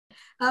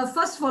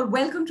First of all,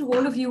 welcome to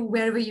all of you,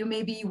 wherever you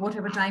may be,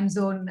 whatever time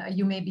zone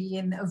you may be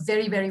in. A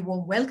very, very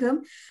warm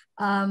welcome.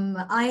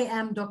 I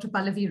am Dr.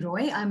 Pallavi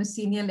Roy. I'm a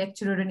senior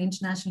lecturer in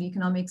international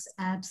economics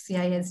at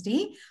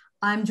CISD.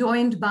 I'm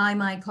joined by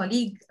my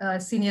colleague,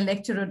 senior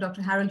lecturer,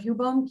 Dr. Harold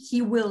Hubaum.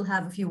 He will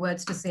have a few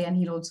words to say, and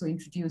he'll also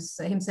introduce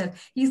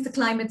himself. He's the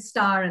climate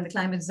star and the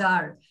climate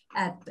czar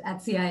at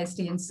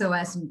CISD and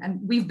SOAS, and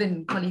we've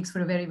been colleagues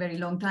for a very, very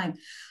long time.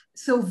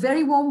 So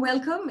very warm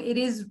welcome. It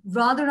is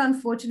rather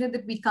unfortunate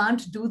that we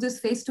can't do this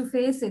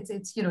face-to-face.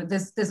 It's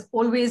there's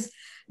always,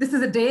 this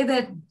is a day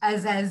that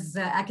as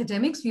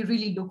academics, we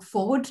really look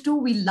forward to.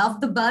 We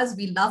love the buzz.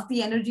 We love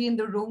the energy in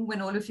the room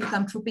when all of you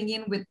come trooping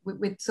in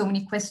with so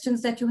many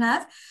questions that you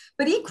have.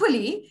 But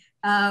equally,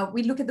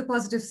 we look at the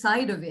positive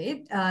side of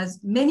it.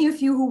 Many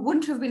of you who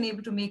wouldn't have been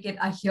able to make it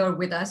are here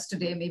with us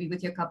today, maybe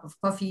with your cup of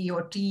coffee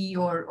or tea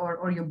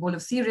or your bowl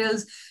of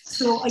cereals.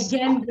 So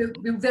again,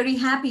 we're very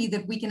happy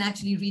that we can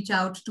actually reach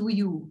out to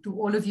you, to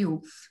all of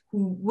you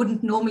who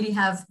wouldn't normally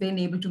have been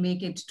able to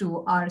make it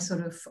to our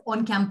sort of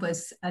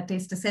on-campus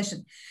taster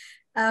session.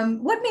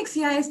 What makes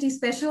CISD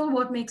special?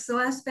 What makes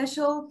SOAS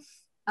special?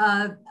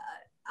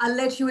 I'll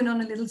let you in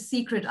on a little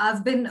secret.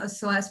 I've been a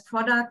SOAS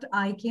product.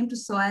 I came to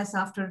SOAS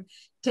after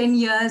 10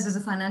 years as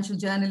a financial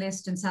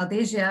journalist in South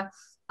Asia.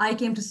 I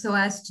came to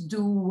SOAS to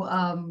do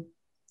a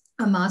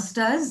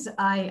master's.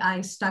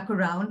 I stuck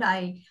around.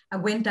 I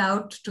went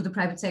out to the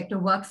private sector,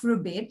 worked for a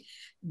bit.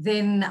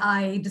 Then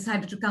I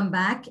decided to come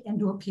back and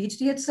do a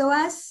PhD at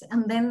SOAS.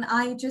 And then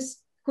I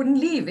just couldn't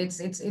leave.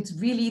 It's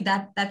really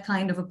that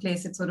kind of a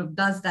place. It sort of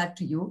does that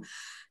to you.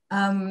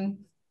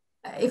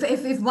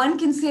 If one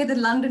can say that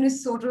London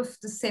is sort of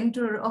the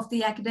center of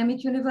the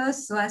academic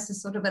universe, SOAS is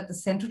sort of at the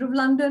center of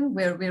London,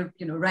 where we're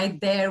right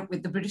there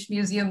with the British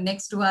Museum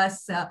next to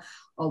us, a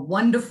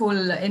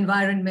wonderful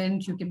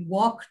environment. You can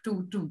walk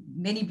to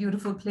many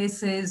beautiful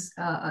places,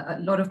 a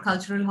lot of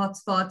cultural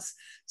hotspots,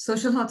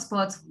 social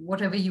hotspots,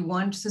 whatever you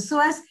want. So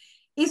SOAS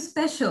is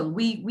special.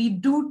 We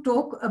do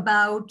talk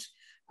about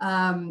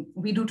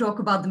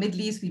the Middle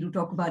East, we do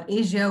talk about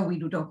Asia, we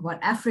do talk about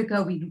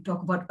Africa, we do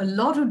talk about a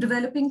lot of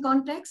developing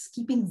contexts,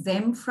 keeping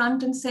them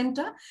front and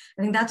center.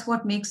 I think that's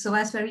what makes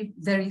SOAS very,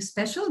 very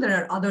special.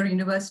 There are other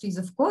universities,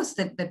 of course,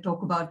 that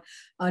talk about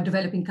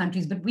developing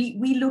countries, but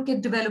we look at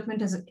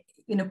development as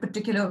in a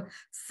particular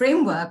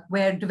framework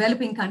where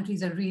developing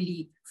countries are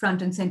really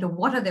front and center.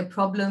 What are their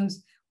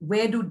problems?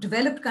 Where do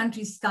developed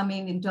countries come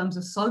in terms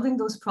of solving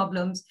those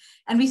problems?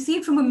 And we see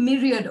it from a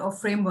myriad of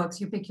frameworks.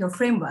 You pick your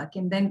framework,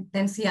 and then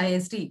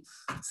CISD.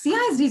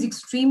 CISD is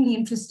extremely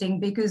interesting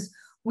because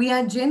we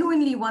are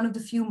genuinely one of the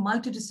few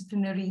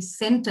multidisciplinary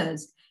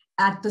centers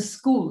at the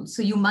school.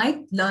 So you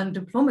might learn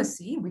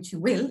diplomacy, which you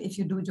will if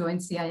you do join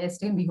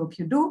CISD, and we hope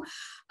you do.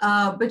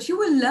 But you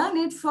will learn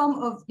it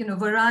from a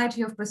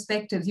variety of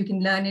perspectives. You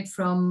can learn it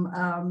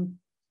from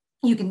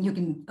you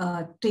can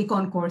take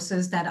on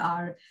courses that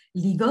are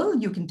legal.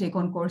 You can take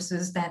on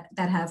courses that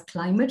have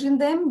climate in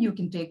them. You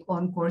can take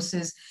on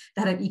courses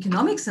that have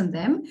economics in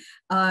them.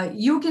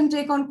 You can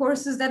take on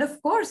courses that,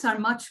 of course, are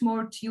much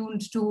more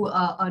tuned to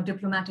a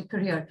diplomatic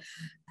career.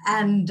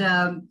 And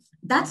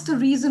that's the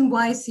reason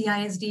why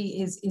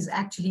CISD is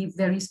actually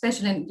very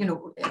special. And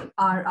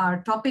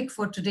our topic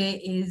for today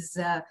is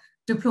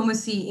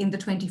diplomacy in the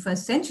 21st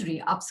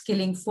century,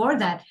 upskilling for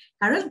that.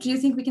 Harold, do you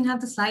think we can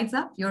have the slides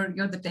up? You're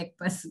the tech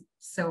person,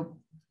 so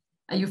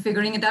are you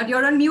figuring it out?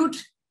 You're on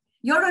mute.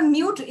 You're on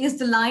mute is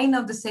the line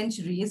of the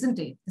century, isn't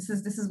it? This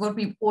is what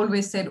we've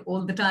always said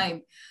all the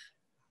time.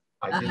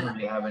 I didn't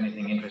really have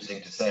anything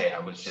interesting to say. I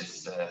was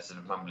just sort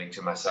of mumbling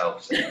to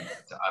myself, saying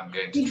that I'm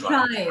going to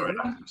try.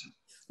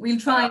 We'll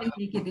try and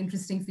make it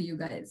interesting for you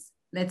guys.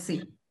 Let's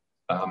see.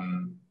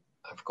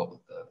 I've got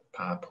the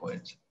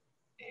PowerPoint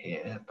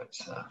here, but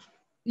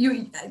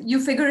you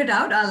figure it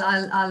out.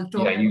 I'll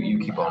talk. Yeah, you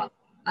keep on.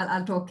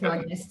 I'll talk to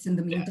our guests in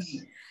the meantime.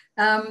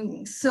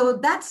 Yes. So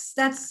that's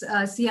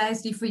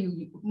CISD for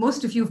you.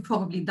 Most of you have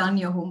probably done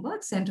your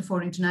homework. Center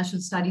for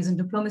International Studies and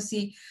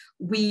Diplomacy.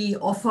 We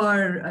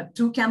offer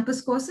 2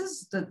 campus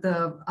courses: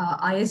 the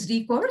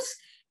ISD course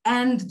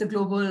and the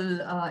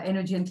Global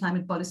Energy and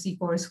Climate Policy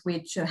course,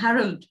 which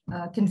Harold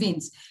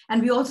convenes.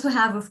 And we also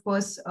have, of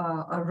course,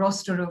 a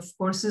roster of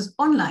courses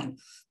online,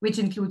 which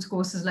includes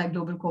courses like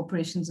Global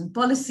Corporations and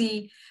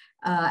Policy,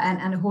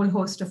 and a whole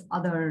host of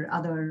other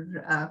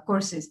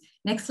courses.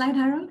 Next slide,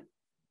 Harold.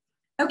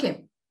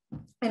 Okay.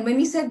 And when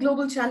we said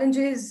global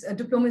challenges,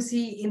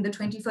 diplomacy in the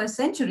 21st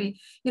century,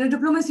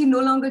 diplomacy no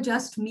longer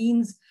just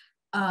means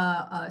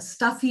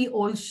stuffy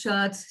old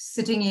shirts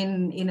sitting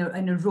in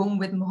a room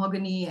with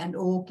mahogany and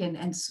oak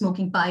and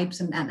smoking pipes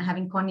and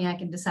having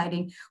cognac and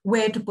deciding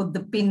where to put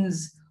the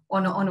pins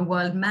on a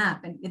world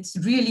map. And it's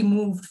really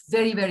moved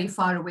very, very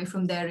far away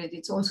from there.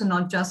 It's also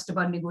not just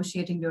about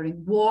negotiating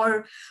during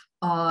war.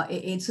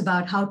 It's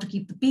about how to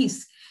keep the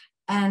peace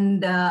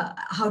and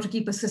how to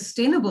keep a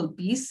sustainable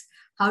peace,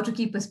 how to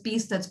keep a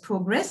peace that's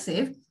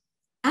progressive.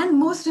 And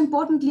most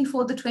importantly,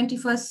 for the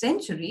 21st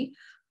century,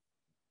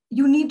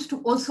 you need to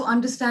also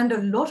understand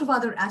a lot of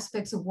other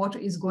aspects of what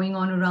is going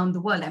on around the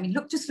world. I mean,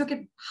 just look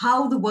at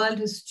how the world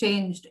has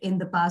changed in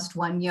the past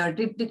 1 year.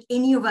 Did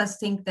any of us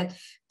think that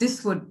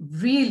this would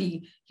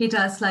really hit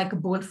us like a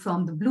bolt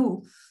from the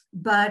blue?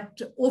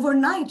 But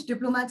overnight,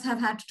 diplomats have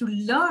had to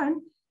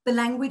learn the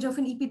language of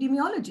an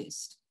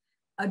epidemiologist.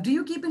 Do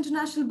you keep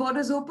international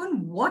borders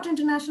open? What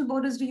international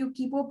borders do you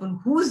keep open?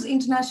 Whose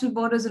international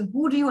borders and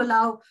who do you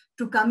allow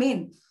to come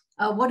in?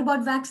 What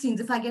about vaccines?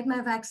 If I get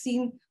my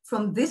vaccine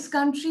from this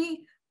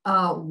country,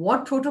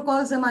 what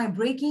protocols am I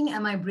breaking?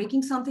 Am I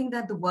breaking something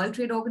that the World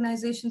Trade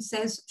Organization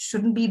says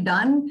shouldn't be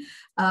done?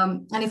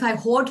 And if I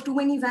hoard too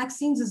many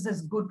vaccines, is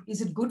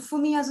it good for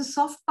me as a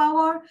soft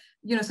power?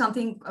 You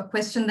know, a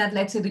question that,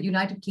 let's say, the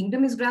United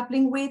Kingdom is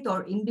grappling with,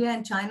 or India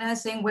and China are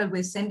saying, well,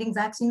 we're sending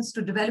vaccines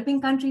to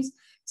developing countries.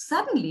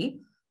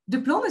 Suddenly,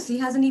 diplomacy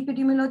has an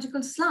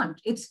epidemiological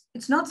slant.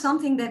 It's not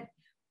something that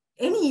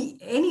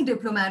any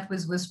diplomat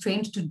was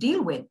trained to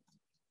deal with.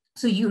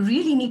 So you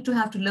really need to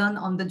have to learn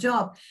on the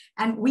job.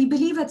 And we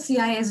believe at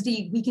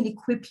CISD, we can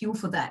equip you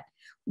for that.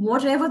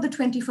 Whatever the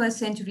 21st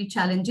century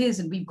challenge is,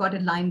 and we've got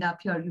it lined up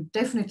here, you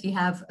definitely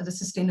have the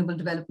Sustainable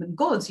Development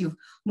Goals. You've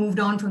moved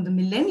on from the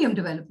Millennium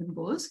Development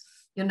Goals.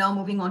 You're now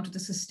moving on to the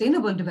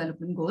Sustainable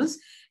Development Goals.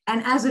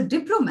 And as a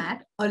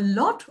diplomat, a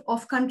lot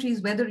of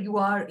countries, whether you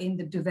are in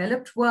the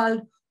developed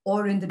world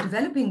or in the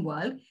developing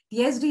world, the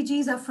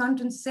SDGs are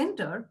front and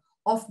center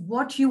of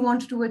what you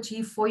want to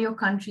achieve for your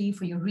country,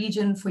 for your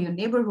region, for your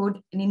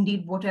neighborhood, and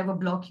indeed whatever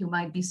block you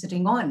might be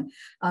sitting on,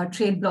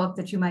 trade block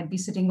that you might be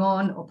sitting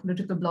on, or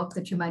political block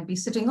that you might be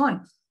sitting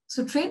on.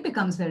 So trade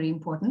becomes very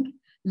important.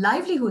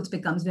 Livelihoods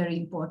becomes very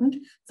important.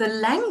 The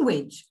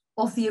language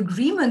of the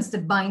agreements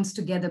that binds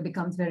together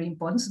becomes very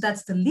important. So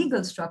that's the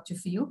legal structure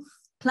for you.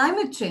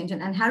 Climate change,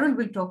 and Harold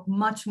will talk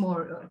much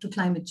more to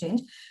climate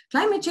change.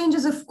 Climate change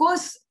is, of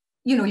course,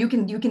 you know, you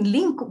can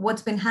link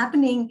what's been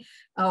happening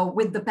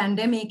with the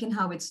pandemic and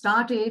how it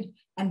started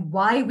and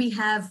why we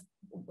have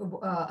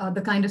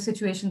the kind of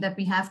situation that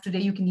we have today.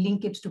 You can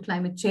link it to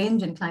climate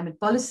change and climate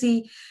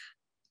policy.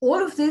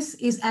 All of this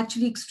is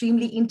actually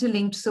extremely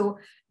interlinked. So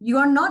you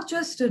are not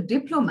just a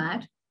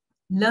diplomat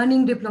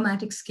learning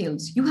diplomatic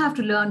skills. You have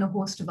to learn a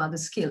host of other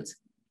skills.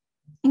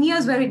 And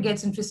here's where it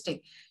gets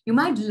interesting. You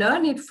might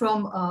learn it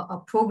from a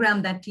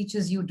program that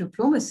teaches you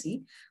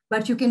diplomacy,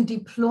 but you can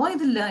deploy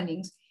the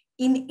learnings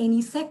in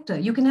any sector.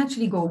 You can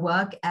actually go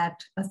work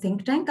at a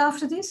think tank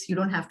after this. You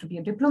don't have to be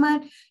a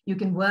diplomat. You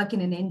can work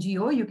in an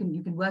NGO. You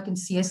can work in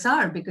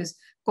CSR, because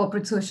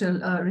corporate social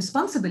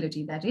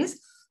responsibility, that is.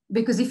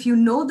 Because if you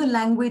know the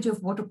language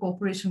of what a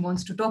corporation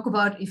wants to talk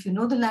about, if you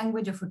know the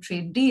language of a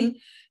trade deal,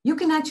 you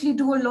can actually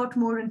do a lot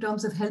more in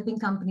terms of helping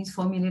companies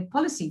formulate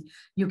policy.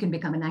 You can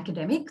become an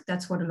academic.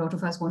 That's what a lot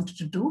of us wanted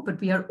to do,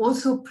 but we are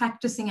also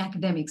practicing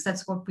academics.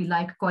 That's what we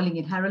like calling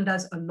it. Harold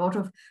does a lot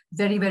of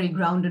very, very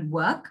grounded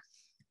work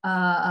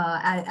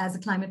as a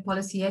climate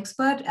policy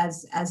expert,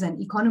 as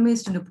an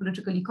economist and a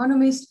political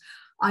economist.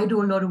 I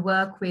do a lot of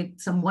work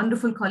with some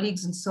wonderful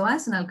colleagues in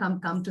SOAS, and I'll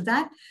come to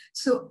that.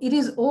 So it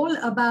is all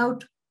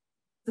about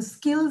the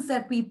skills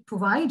that we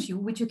provide you,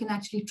 which you can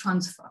actually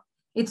transfer.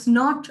 It's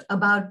not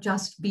about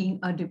just being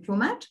a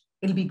diplomat.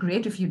 It'll be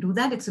great if you do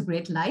that. It's a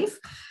great life.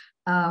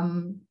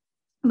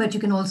 But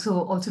you can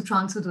also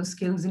transfer those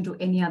skills into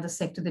any other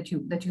sector that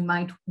you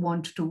might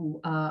want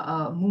to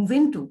move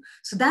into.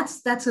 So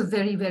that's a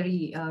very,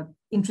 very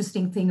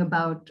interesting thing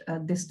about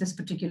this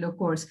particular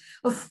course.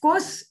 Of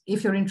course,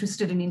 if you're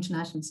interested in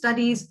international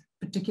studies,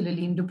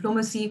 particularly in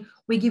diplomacy,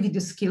 we give you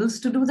the skills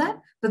to do that,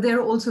 but there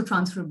are also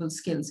transferable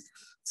skills.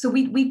 So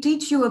we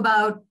teach you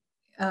about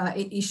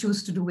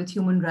issues to do with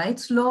human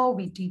rights law.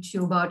 We teach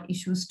you about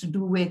issues to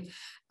do with,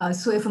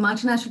 so if a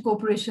multinational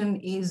corporation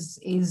is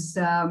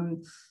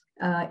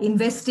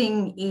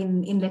investing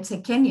in, let's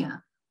say,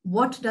 Kenya,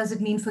 what does it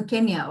mean for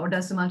Kenya? Or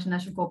does the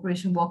multinational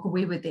corporation walk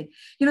away with it?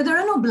 You know, there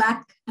are no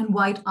black and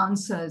white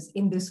answers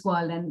in this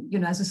world. And, you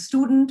know, as a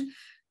student,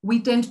 we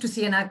tend to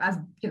see,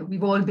 and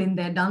we've all been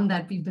there, done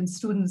that. We've been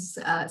students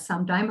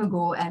some time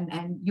ago,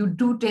 and you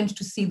do tend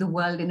to see the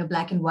world in a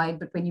black and white.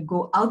 But when you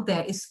go out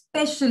there,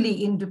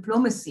 especially in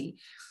diplomacy,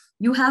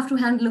 you have to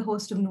handle a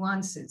host of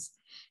nuances.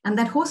 And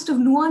that host of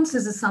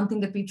nuances is something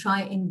that we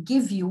try and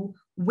give you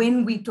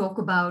when we talk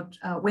about,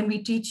 when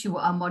we teach you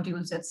our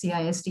modules at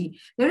CISD.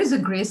 There is a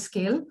gray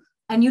scale,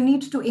 and you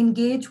need to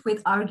engage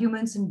with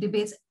arguments and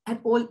debates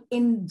at all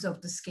ends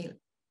of the scale.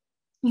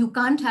 You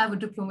can't have a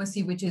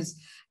diplomacy which is,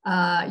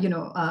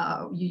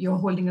 you're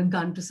holding a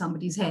gun to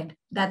somebody's head.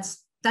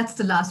 That's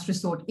the last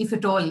resort, if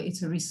at all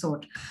it's a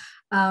resort.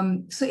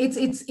 So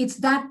it's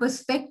that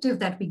perspective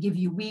that we give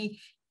you.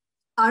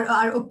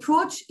 Our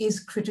approach is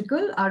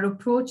critical. Our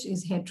approach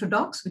is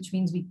heterodox, which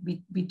means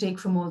we take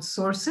from all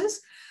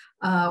sources.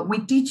 We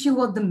teach you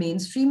what the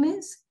mainstream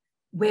is,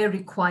 where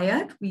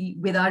required.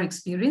 With our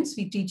experience,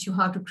 we teach you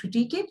how to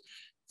critique it.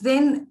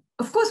 Then,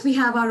 of course, we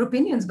have our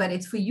opinions, but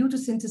it's for you to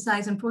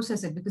synthesize and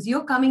process it, because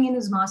you're coming in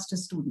as master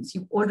students.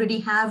 You already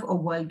have a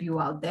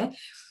worldview out there.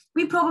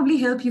 we probably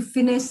help you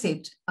finesse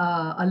it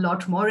a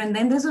lot more. And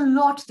then there's a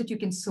lot that you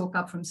can soak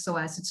up from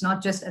SOAS. It's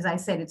not just, as I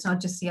said, it's not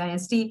just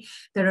CIST.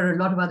 There are a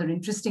lot of other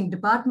interesting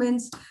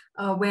departments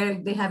where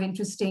they have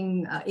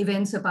interesting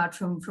events apart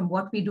from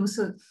what we do.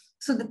 So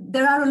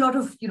there are a lot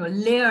of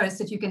layers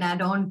that you can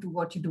add on to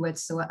what you do at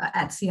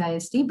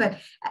CIST. But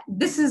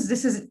this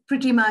is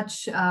pretty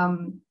much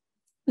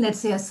let's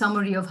say a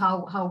summary of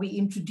how we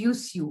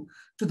introduce you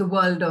to the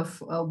world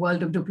of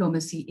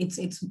diplomacy.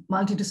 It's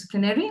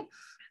multidisciplinary.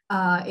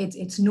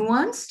 It's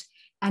nuanced,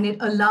 and it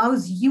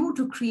allows you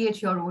to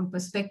create your own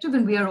perspective,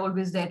 and we are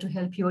always there to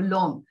help you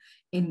along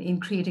in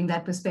creating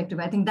that perspective.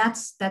 I think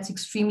that's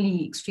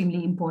extremely,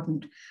 extremely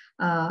important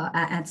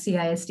at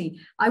CIST.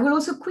 I will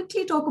also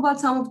quickly talk about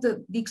some of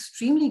the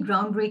extremely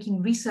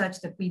groundbreaking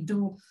research that we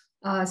do.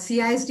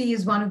 CIST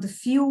is one of the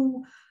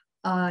few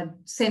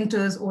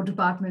centers or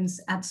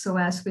departments at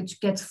SOAS which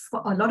gets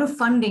a lot of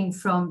funding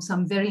from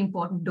some very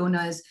important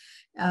donors.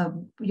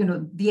 The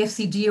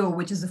FCDO,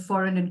 which is the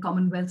Foreign and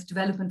Commonwealth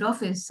Development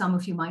Office, some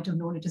of you might have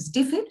known it as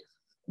DFID,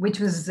 which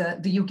was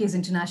the UK's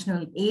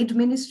International Aid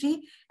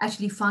Ministry,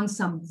 actually funds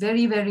some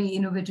very, very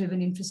innovative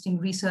and interesting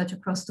research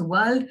across the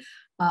world.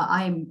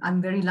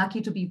 I'm very lucky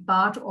to be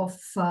part of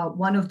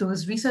one of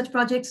those research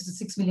projects.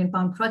 It's a £6 million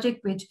project,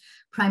 which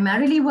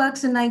primarily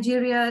works in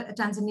Nigeria,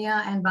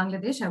 Tanzania, and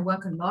Bangladesh. I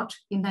work a lot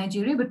in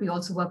Nigeria, but we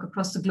also work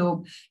across the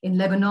globe in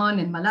Lebanon,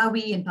 in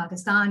Malawi, in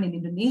Pakistan, in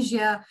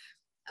Indonesia.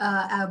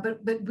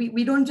 But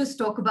we don't just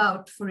talk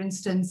about, for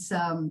instance,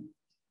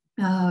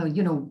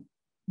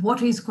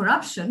 what is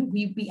corruption.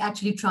 We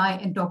actually try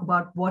and talk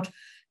about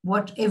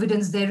what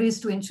evidence there is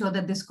to ensure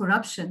that this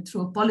corruption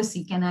through a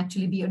policy can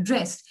actually be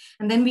addressed.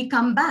 And then we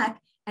come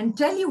back and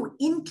tell you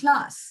in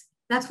class.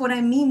 That's what I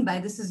mean by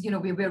this is,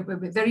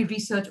 we're very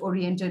research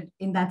oriented,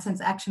 in that sense,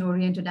 action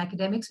oriented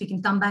academics. We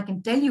can come back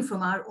and tell you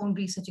from our own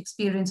research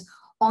experience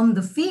on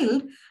the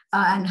field,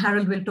 and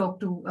Harold will talk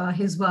to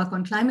his work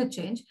on climate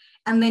change,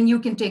 and then you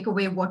can take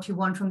away what you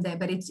want from there.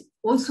 But it's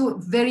also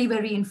very,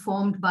 very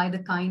informed by the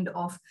kind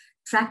of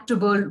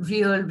tractable,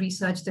 real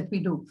research that we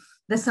do.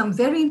 There's some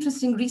very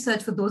interesting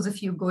research for those of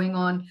you going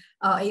on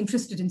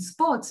interested in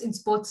sports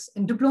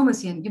and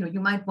diplomacy, and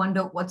you might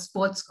wonder what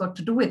sports got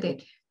to do with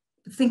it.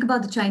 Think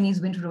about the Chinese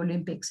Winter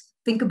Olympics.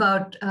 Think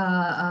about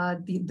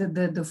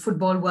the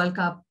Football World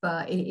Cup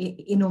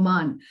in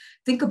Oman.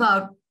 Think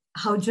about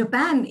how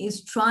Japan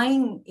is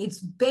trying its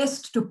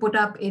best to put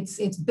up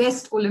its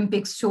best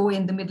Olympics show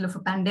in the middle of a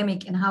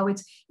pandemic, and how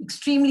it's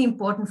extremely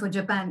important for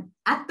Japan,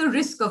 at the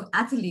risk of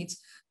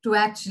athletes, to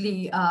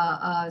actually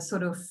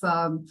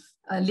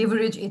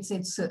leverage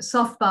its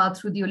soft power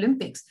through the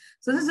Olympics.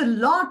 So there's a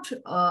lot,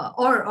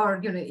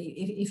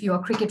 if you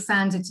are cricket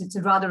fans, it's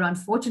a rather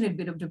unfortunate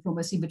bit of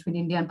diplomacy between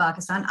India and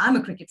Pakistan. I'm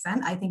a cricket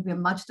fan. I think we're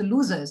much the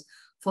losers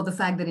for the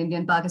fact that India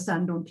and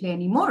Pakistan don't play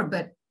anymore.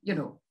 But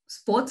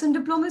sports and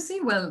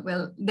diplomacy,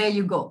 well, there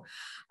you go.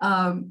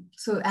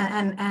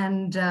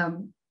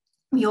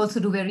 We also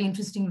do very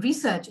interesting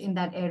research in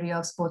that area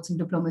of sports and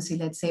diplomacy,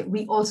 let's say.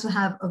 We also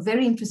have a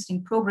very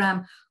interesting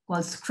program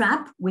called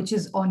SCRAP, which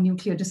is on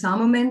nuclear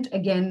disarmament,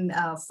 again,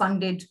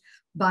 funded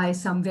by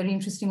some very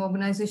interesting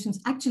organizations,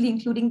 actually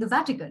including the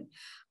Vatican.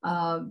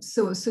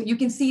 So you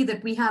can see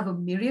that we have a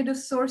myriad of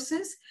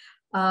sources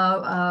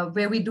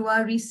where we do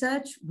our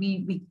research.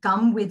 We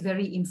come with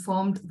very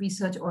informed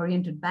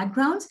research-oriented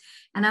backgrounds.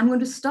 And I'm going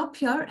to stop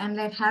here and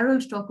let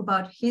Harold talk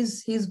about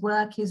his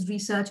work, his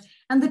research,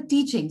 and the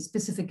teaching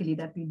specifically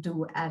that we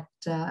do at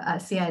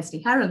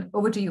CIST. Harold,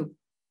 over to you.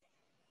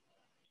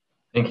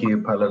 Thank you,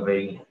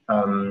 Pallavi.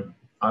 I'm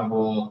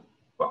Harold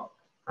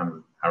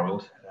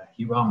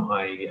Huam.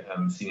 I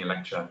am Senior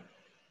Lecturer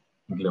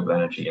in Global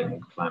Energy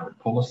and Climate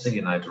Policy,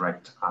 and I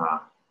direct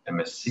our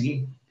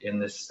MSc in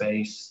this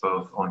space,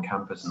 both on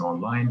campus and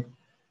online.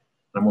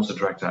 I'm also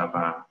director of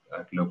our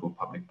Global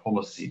Public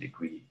Policy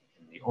degree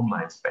in the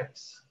online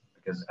space,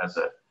 because as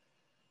a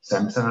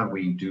center,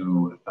 we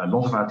do a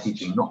lot of our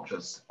teaching, not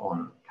just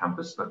on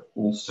campus, but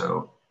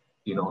also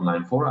in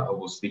online fora. I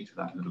will speak to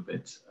that a little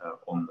bit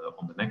on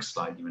the next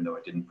slide, even though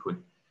I didn't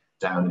put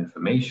down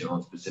information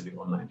on specific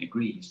online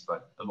degrees.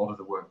 But a lot of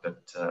the work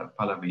that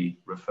Pallavi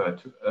referred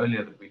to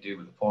earlier that we do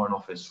with the Foreign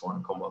Office,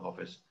 Foreign Commonwealth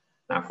Office,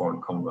 now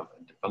Foreign Commonwealth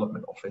and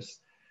Development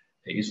Office,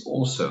 is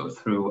also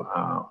through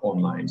our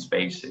online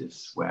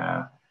spaces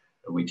where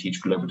we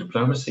teach global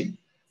diplomacy,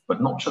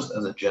 but not just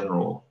as a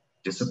general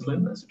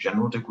discipline, as a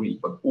general degree,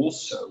 but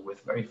also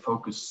with very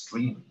focused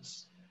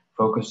streams,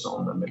 focused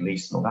on the Middle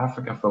East, North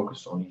Africa,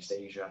 focused on East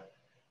Asia,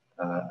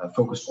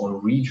 focused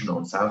on regional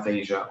and South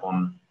Asia,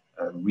 on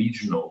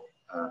regional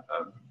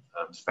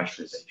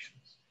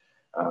specializations.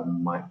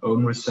 My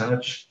own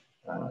research,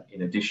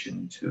 in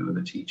addition to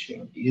the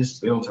teaching, is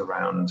built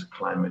around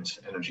climate,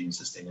 energy, and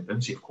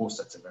sustainability. Of course,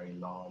 that's a very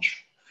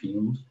large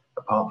field.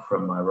 Apart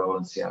from my role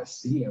in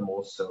CIST, I'm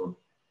also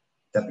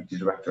Deputy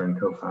Director and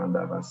co-founder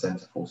of our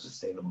Center for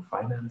Sustainable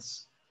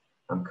Finance.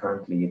 I'm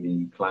currently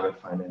the Climate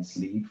Finance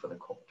Lead for the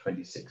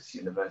COP26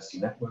 University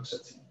Network. So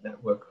it's a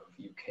network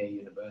of UK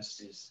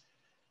universities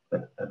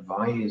that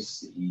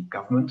advise the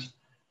government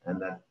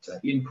and that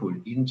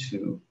input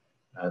into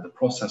the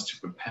process to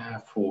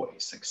prepare for a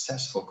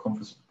successful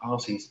conference of the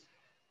parties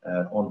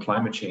on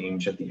climate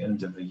change at the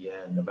end of the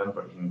year in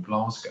November in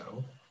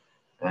Glasgow.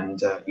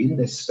 And in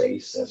this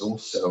space, there's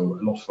also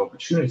a lot of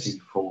opportunity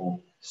for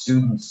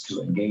students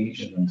to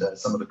engage, and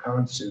some of the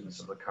current students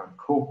of the current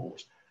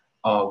cohort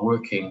are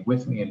working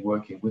with me and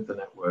working with the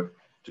network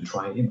to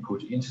try and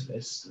input into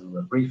this through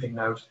a briefing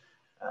note,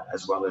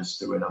 as well as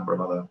through a number of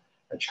other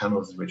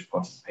channels in which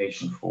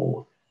participation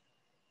for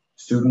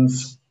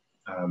students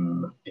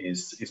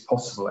is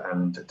possible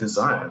and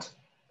desired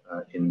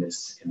in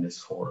this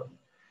forum.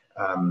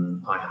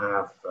 I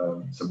have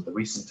some of the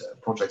recent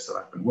projects that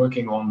I've been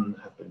working on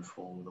have been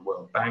for the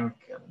World Bank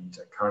and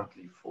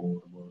currently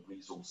for the World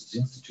Resources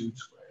Institute,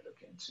 where I look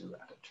into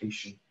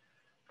adaptation,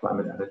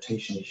 climate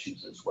adaptation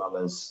issues, as well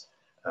as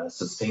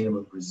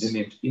sustainable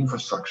resilient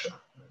infrastructure,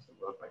 as the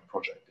World Bank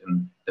project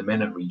in the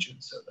MENA region,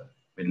 so the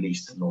Middle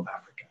East and North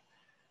Africa.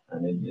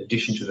 And in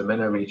addition to the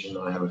MENA region,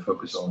 I have a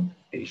focus on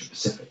Asia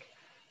Pacific.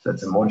 So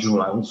that's a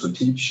module I also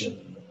teach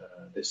in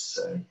this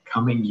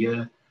coming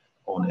year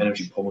on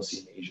energy policy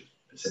in Asia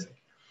Pacific.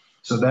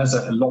 So there's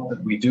a lot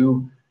that we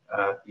do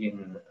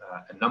in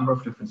a number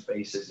of different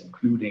spaces,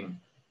 including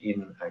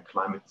in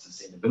climate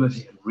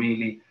sustainability. And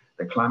really,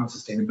 the climate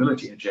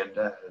sustainability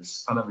agenda,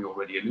 as Pallavi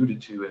already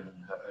alluded to in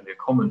her earlier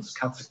comments,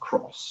 cuts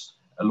across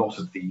a lot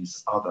of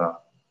these other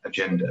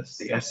agendas.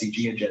 The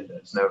SDG agenda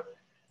is no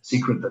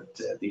secret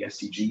that the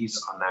SDGs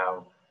are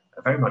now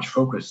very much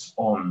focused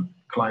on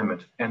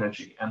climate,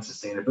 energy, and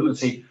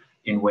sustainability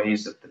in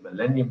ways that the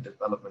Millennium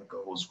Development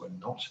Goals were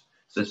not.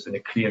 So there's been a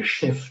clear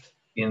shift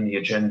in the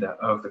agenda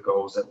of the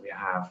goals that we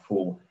have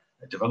for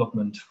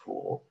development,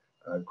 for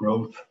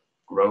growth,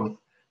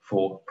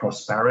 for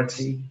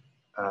prosperity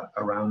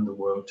around the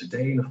world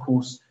today. And of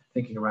course,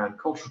 thinking around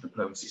cultural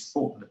diplomacy,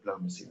 sport and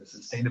diplomacy, the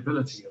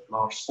sustainability of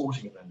large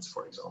sporting events,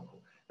 for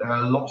example. There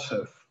are a lot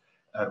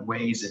of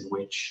ways in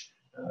which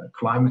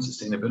climate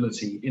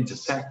sustainability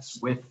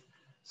intersects with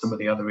some of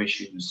the other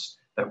issues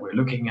that we're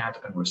looking at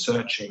and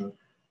researching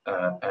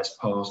as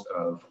part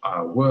of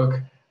our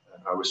work,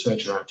 our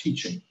research and our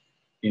teaching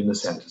in the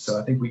center. So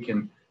I think we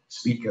can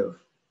speak of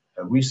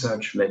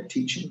research-led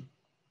teaching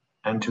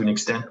and to an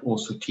extent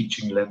also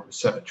teaching-led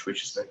research,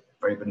 which is very,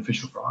 very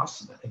beneficial for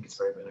us, and I think it's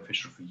very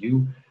beneficial for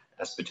you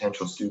as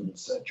potential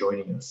students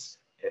joining us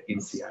in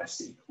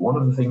CISD. One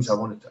of the things I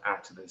wanted to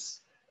add to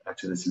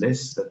this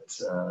list that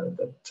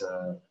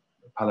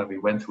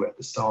Pallavi went through at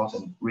the start,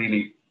 and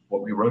really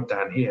what we wrote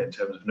down here in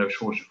terms of no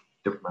shortage of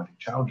diplomatic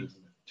challenges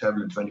in the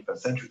turbulent 21st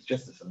century is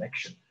just a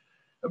selection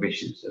of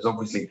issues. There's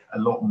obviously a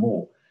lot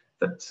more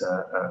that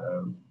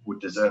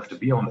would deserve to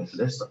be on this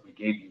list, but we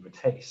gave you a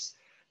taste.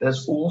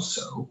 There's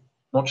also,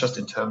 not just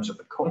in terms of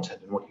the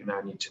content and what you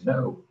now need to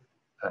know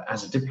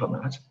as a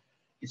diplomat,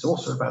 it's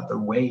also about the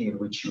way in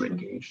which you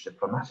engage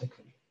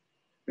diplomatically.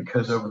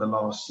 Because over the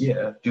last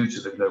year, due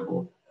to the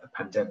global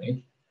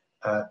pandemic,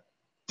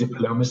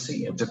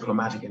 diplomacy and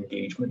diplomatic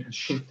engagement has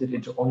shifted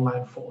into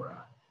online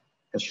fora,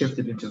 has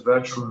shifted into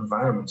virtual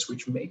environments,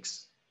 which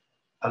makes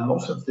a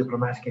lot of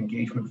diplomatic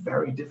engagement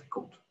very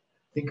difficult.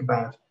 Think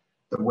about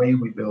the way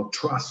we build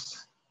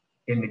trust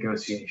in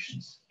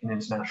negotiations, in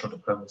international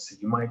diplomacy.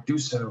 You might do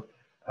so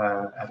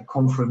at a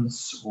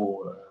conference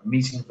or a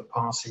meeting of the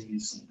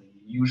parties and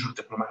the usual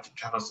diplomatic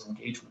channels of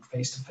engagement,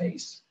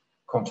 face-to-face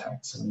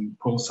contacts, and you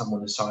pull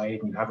someone aside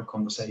and you have a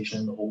conversation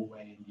in the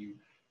hallway and you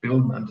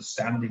build an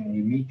understanding and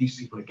you meet these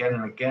people again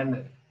and again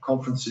at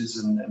conferences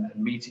and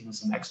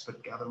meetings and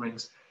expert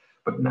gatherings.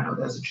 But now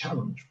there's a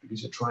challenge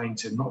because you're trying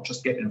to not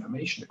just get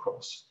information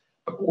across,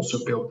 but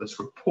also build this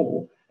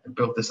rapport and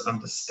build this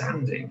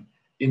understanding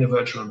in a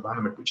virtual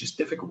environment, which is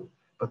difficult,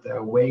 but there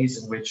are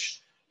ways in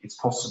which it's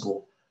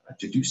possible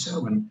to do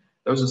so. And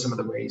those are some of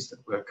the ways that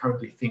we're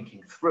currently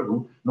thinking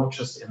through, not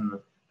just in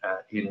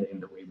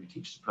the way we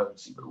teach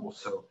diplomacy, but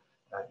also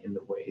in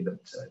the way that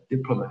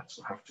diplomats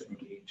will have to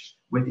engage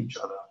with each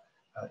other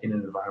in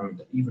an environment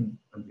that even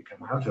when we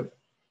come out of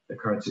the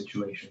current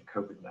situation,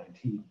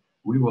 COVID-19,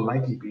 we will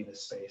likely be in a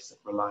space that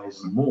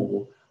relies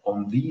more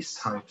on these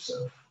types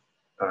of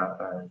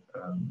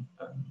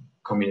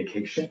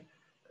communication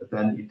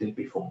than it did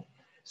before.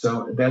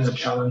 So there's a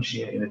challenge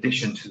here in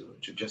addition to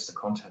just the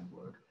content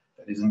work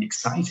that is an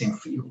exciting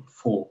field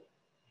for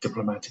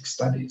diplomatic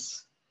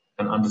studies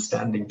and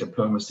understanding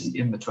diplomacy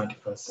in the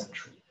 21st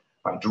century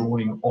by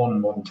drawing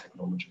on modern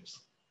technologies.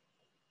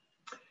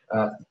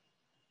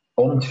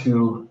 On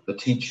to the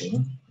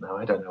teaching. Now,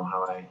 I don't know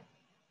how I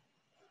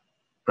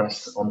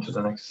press onto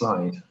the next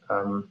slide.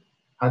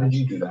 How did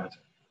you do that,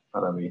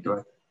 Pallavi? Do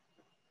I?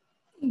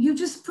 You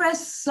just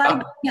press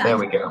slide. Yeah, there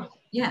we go.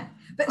 Yeah,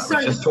 but I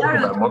sorry, was just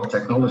talking about modern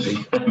technology,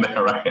 and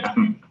there I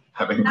am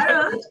having.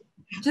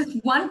 Just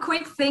one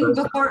quick thing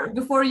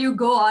before you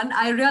go on.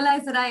 I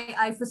realized that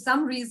I for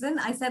some reason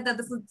I said that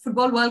the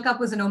Football World Cup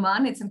was in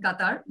Oman. It's in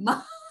Qatar.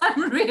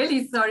 I'm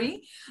really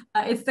sorry.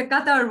 It's the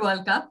Qatar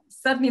World Cup.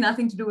 Certainly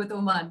nothing to do with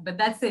Oman, but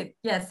that's it.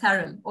 Yes,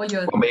 Harold, all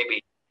yours. Well,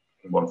 maybe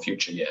in one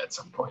future year at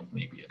some point,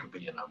 maybe it'll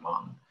be in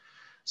Oman.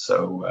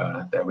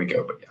 So there we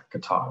go. But yeah,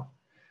 Qatar.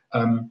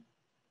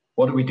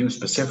 What do we do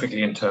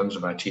specifically in terms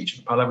of our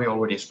teaching? Pallavi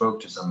already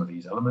spoke to some of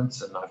these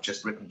elements, and I've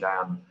just written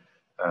down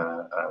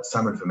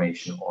some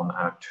information on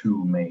our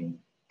two main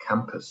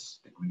campus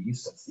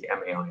degrees. That's the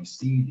MAISD,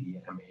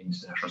 the MA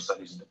International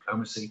Studies and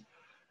Diplomacy.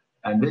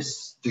 And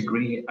this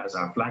degree as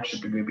our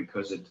flagship degree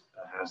because it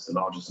has the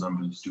largest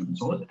number of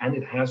students on it, and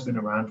it has been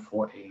around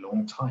for a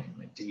long time.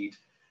 Indeed,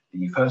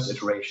 the first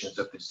iterations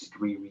of this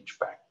degree reach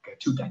back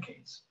 2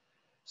 decades.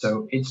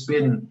 So it's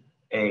been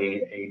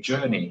a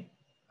journey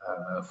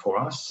for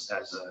us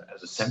as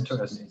a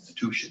center, as an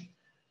institution,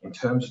 in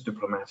terms of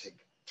diplomatic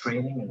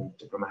training and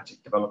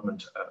diplomatic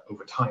development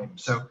over time.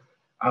 So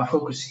our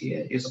focus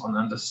here is on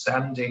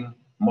understanding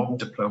modern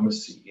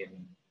diplomacy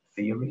in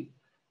theory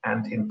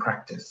and in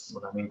practice.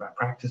 What I mean by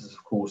practice is,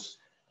 of course,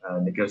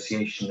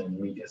 negotiation and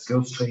media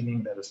skills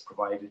training that is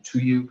provided to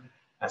you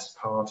as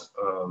part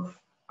of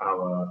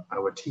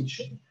our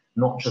teaching,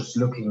 not just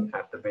looking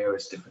at the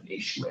various different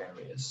issue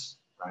areas,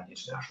 right?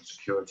 International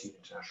security,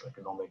 international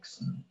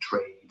economics, and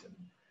trade,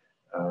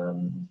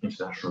 and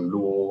international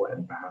law,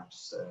 and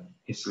perhaps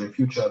history and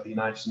future of the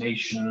United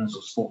Nations,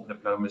 or sport and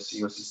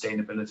diplomacy, or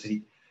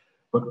sustainability,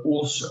 but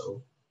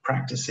also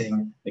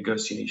practicing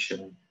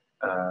negotiation,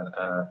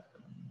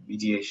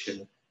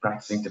 mediation,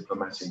 practicing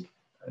diplomatic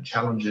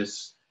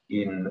challenges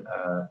in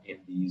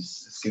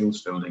these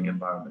skills building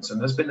environments. And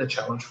there's been a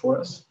challenge for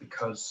us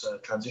because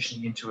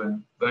transitioning into a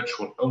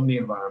virtual only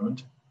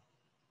environment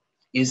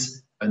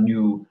is a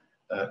new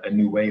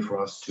way for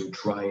us to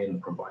try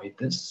and provide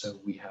this. So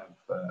we have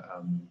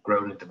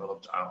grown and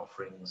developed our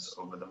offerings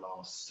over the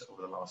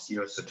last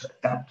year or so to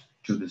adapt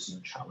to this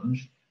new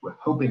challenge. We're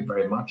hoping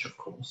very much, of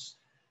course,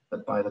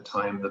 that by the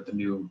time that the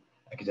new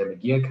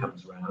academic year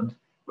comes around,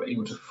 we're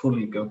able to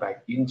fully go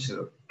back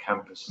into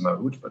campus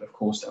mode, but of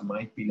course there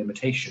might be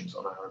limitations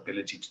on our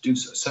ability to do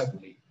so.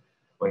 Certainly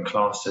when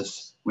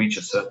classes reach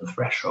a certain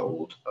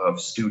threshold of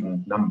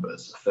student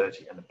numbers,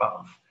 30 and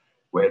above,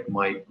 where it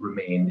might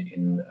remain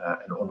in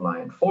an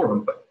online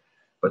forum,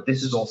 but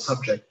this is all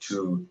subject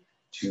to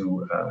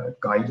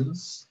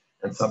guidance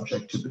and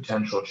subject to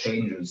potential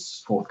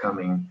changes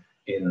forthcoming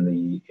in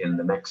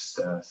the next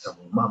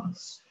several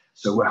months.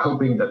 So we're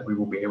hoping that we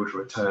will be able to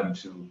return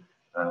to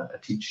a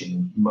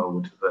teaching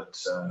mode that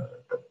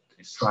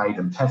is tried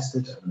and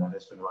tested, and that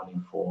has been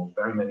running for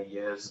very many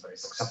years, very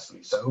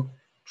successfully so,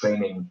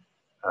 training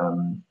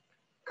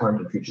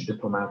current and future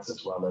diplomats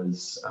as well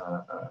as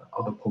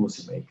other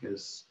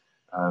policymakers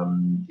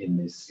in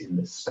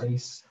this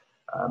space.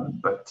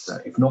 But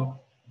if not,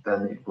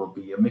 then it will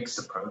be a mixed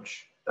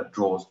approach that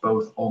draws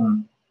both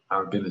on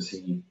our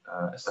ability,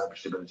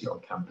 established ability on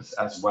campus,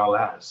 as well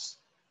as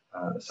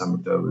some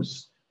of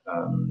those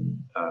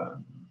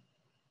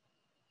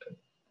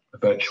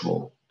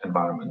virtual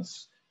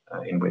environments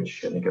in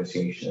which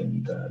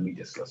negotiation and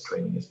media skills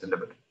training is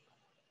delivered.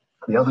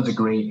 The other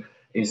degree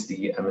is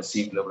the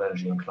MSc Global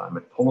Energy and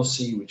Climate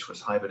Policy, which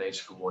was hibernated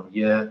for 1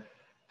 year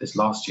this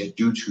last year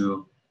due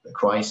to the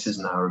crisis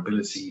and our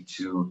ability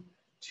to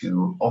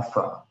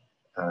offer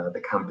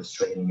the campus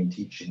training and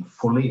teaching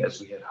fully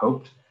as we had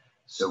hoped.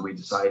 So we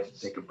decided to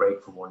take a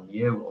break for 1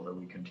 year, although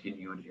we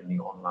continued in the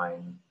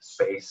online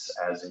space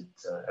as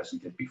we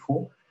did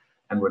before,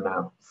 and we're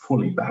now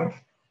fully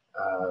back.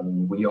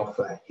 We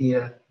offer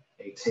here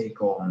a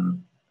take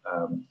on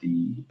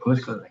the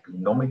political and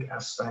economic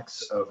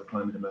aspects of the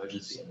climate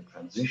emergency and the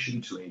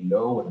transition to a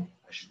low, and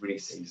I should really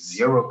say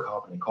zero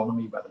carbon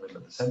economy by the middle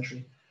of the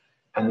century,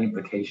 and the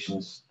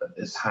implications that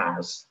this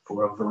has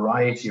for a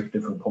variety of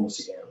different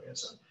policy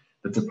areas. And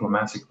the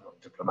diplomatic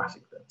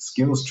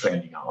skills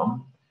training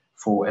arm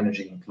for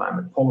energy and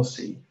climate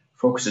policy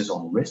focuses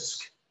on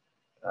risk,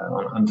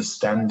 on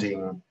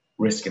understanding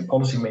risk in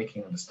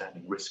policymaking,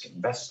 understanding risk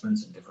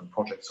investments in different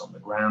projects on the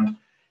ground,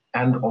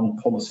 and on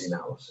policy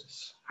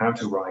analysis, how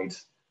to write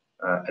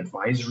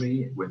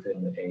advisory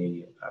within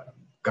a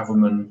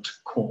government,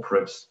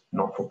 corporate,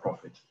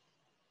 not-for-profit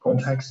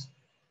context.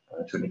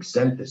 To an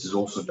extent, this is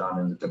also done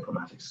in the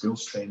diplomatic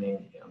skills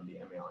training on the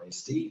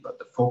MAISD, but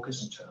the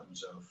focus in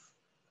terms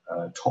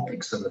of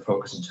topics and the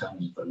focus in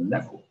terms of the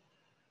level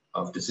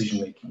of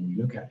decision-making we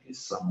look at is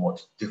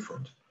somewhat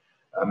different.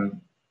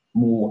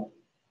 More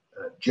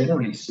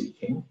generally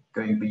speaking,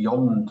 going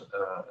beyond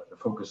the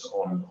focus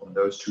on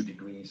those 2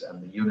 degrees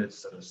and the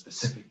units that are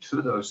specific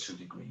to those 2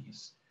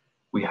 degrees,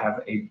 we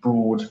have a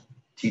broad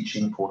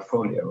teaching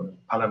portfolio. And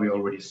Pallavi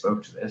already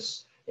spoke to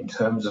this in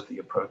terms of the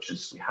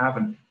approaches we have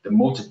and the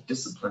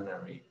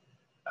multidisciplinary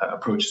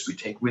approaches we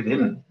take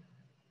within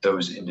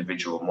those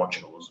individual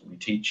modules. We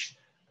teach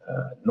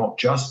not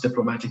just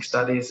diplomatic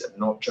studies and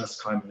not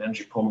just climate and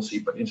energy policy,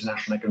 but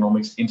international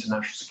economics,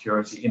 international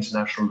security,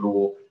 international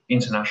law,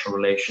 international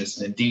relations,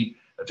 and indeed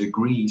a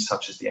degree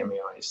such as the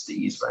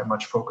MAISD is very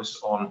much focused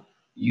on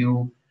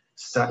you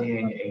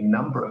studying a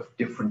number of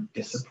different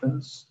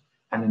disciplines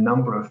and a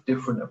number of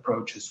different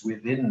approaches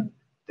within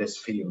this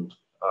field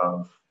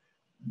of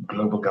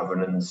global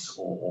governance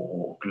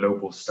or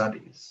global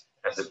studies,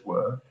 as it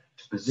were,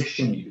 to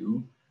position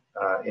you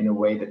in a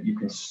way that you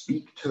can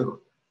speak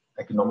to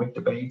economic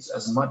debates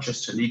as much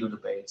as to legal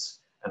debates,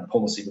 and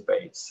policy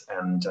debates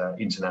and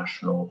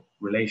international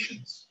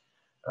relations.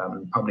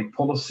 Public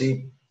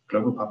policy,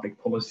 global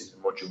public policy is a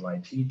module I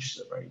teach.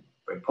 It's a very,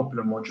 very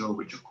popular module,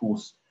 which of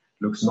course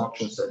looks not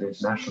just at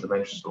international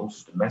dimensions, but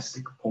also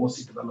domestic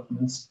policy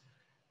developments,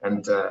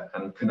 and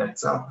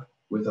connects up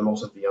with a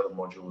lot of the other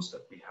modules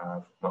that we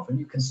have. Often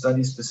you can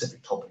study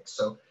specific topics.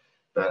 So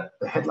the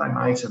headline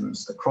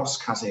items, the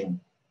cross-cutting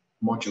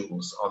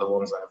modules are the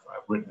ones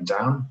I've written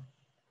down.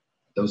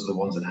 Those are the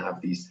ones that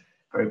have these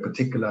very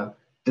particular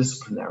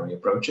disciplinary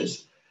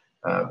approaches,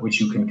 which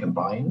you can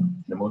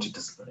combine in a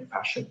multidisciplinary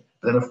fashion.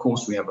 But then, of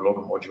course, we have a lot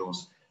of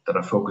modules that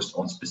are focused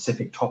on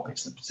specific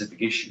topics and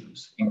specific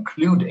issues,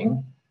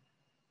 including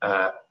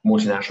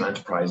multinational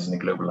enterprises in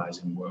a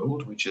globalizing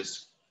world, which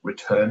is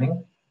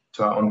returning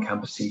to our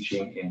on-campus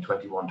teaching in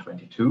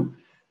 21-22.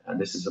 And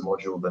this is a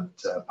module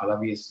that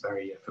Pallavi is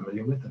very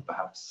familiar with and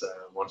perhaps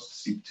wants to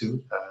speak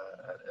to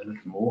a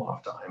little more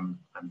after I'm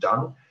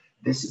done.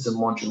 This is a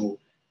module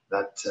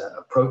that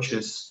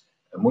approaches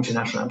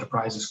multinational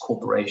enterprises,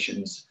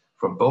 corporations,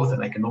 from both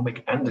an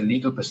economic and a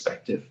legal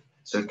perspective.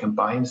 So it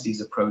combines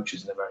these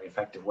approaches in a very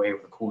effective way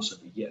over the course of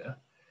a year.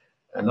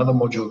 Another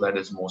module that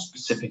is more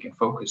specific in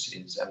focus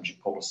is energy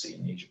policy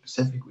in Asia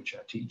Pacific, which I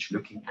teach,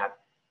 looking at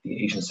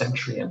the Asian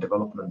century and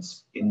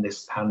developments in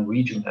this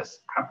pan-region as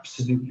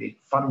absolutely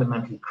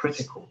fundamentally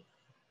critical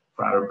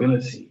for our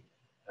ability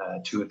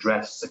to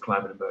address the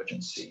climate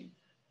emergency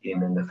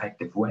in an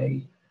effective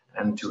way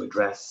and to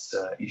address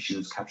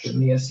issues captured in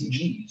the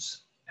SDGs,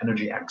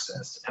 energy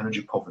access,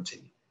 energy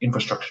poverty,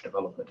 infrastructure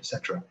development,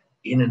 etc.,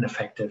 in an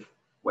effective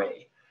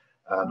way.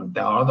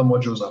 There are other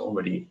modules I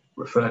already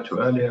referred to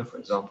earlier, for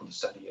example, the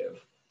study of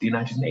the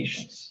United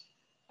Nations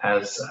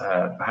as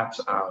perhaps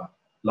our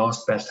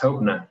last best hope,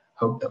 and a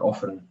hope that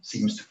often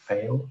seems to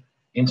fail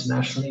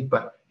internationally,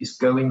 but is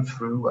going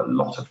through a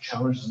lot of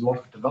challenges, a lot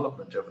of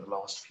development over the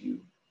last few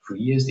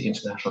years. The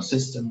international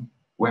system,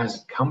 where has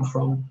it come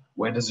from?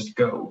 Where does it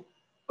go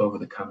over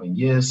the coming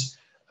years?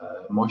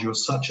 Modules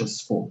such as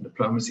sport and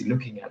diplomacy,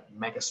 looking at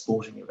mega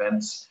sporting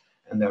events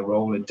and their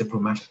role in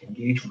diplomatic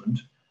engagement,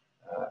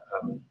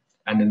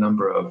 and a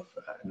number of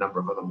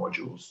other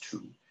modules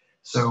too.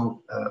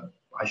 So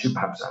I should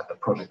perhaps add that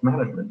project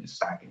management is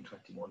back in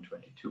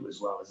 21-22 as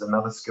well as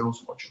another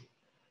skills module.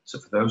 So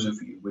for those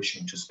of you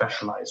wishing to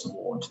specialize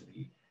more into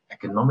the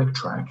economic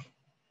track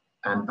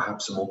and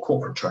perhaps a more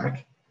corporate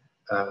track,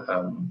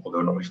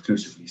 although not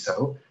exclusively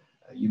so,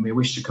 you may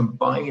wish to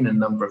combine a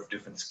number of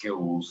different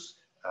skills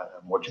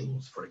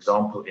modules, for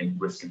example, in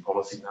risk and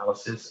policy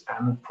analysis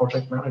and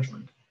project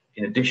management,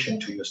 in addition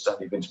to your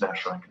study of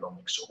international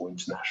economics or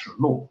international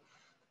law.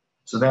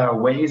 So there are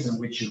ways in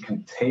which you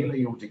can tailor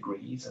your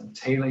degrees and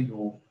tailor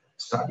your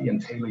study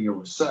and tailor your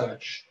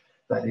research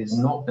that is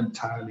not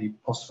entirely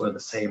possible in the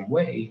same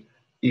way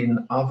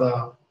in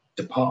other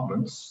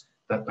departments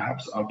that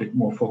perhaps are a bit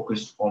more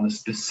focused on a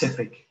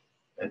specific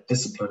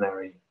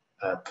disciplinary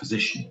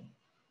positioning,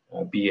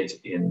 be it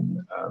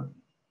in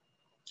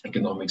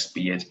economics,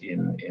 be it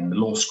in the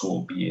law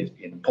school, be it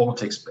in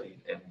politics, be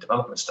it in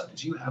development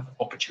studies. You have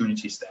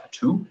opportunities there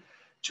too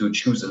to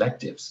choose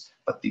electives,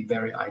 but the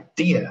very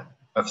idea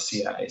of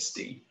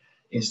CISD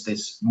is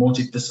this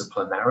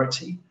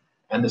multidisciplinarity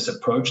and this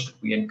approach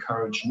that we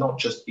encourage not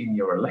just in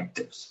your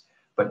electives,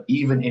 but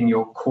even in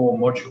your core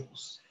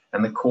modules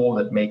and the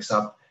core that makes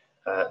up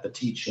the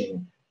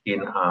teaching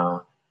in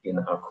our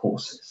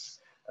courses.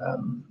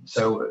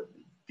 So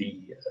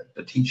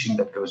the teaching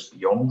that goes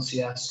beyond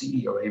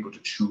CISD, you're able to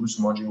choose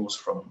modules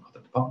from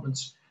other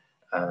departments,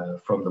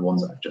 from the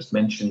ones I've just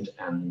mentioned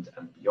and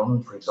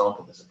beyond. For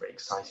example, there's a very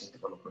exciting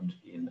development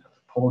in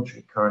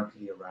anthropology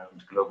currently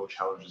around global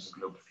challenges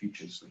and global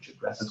futures, which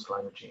addresses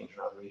climate change and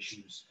other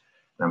issues.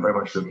 And I'm very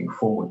much looking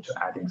forward to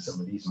adding some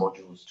of these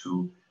modules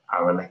to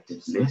our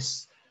electives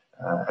list,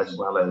 as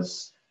well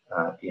as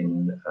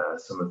in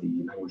some of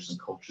the languages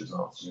and cultures and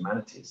arts and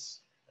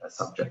humanities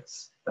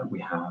subjects that we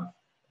have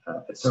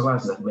at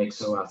SOAS, and that makes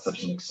SOAS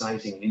such an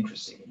exciting,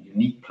 interesting, and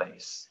unique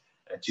place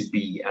to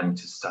be and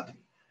to study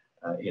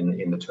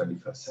in the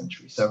 21st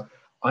century. So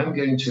I'm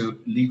going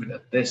to leave it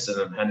at this and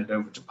then hand it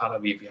over to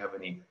Pallavi if you have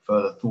any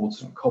further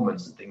thoughts and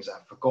comments and things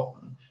I've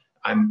forgotten.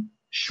 I'm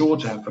sure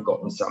to have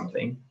forgotten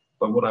something,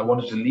 but what I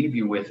wanted to leave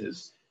you with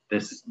is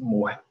this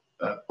more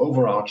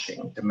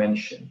overarching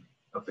dimension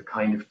of the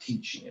kind of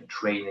teaching and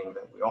training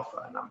that we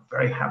offer. And I'm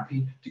very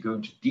happy to go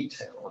into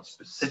detail on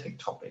specific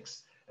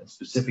topics and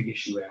specific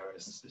issue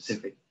areas and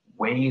specific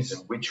ways in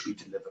which we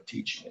deliver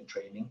teaching and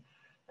training,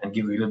 and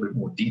give you a little bit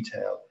more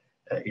detail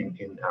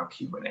in our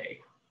Q&A.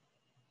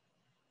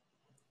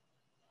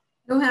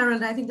 No,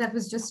 Harold, I think that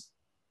was just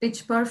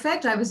pitch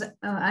perfect. I was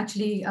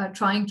actually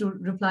trying to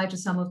reply to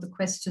some of the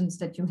questions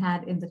that you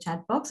had in the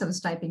chat box. I was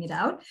typing it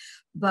out,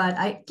 but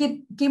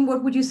Kim,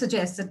 what would you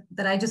suggest,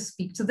 that I just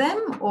speak to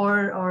them,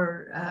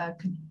 or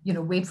could,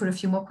 wait for a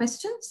few more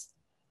questions?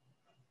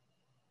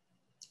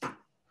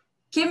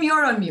 Kim,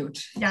 you're on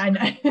mute. Yeah, I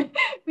know.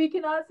 We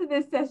can answer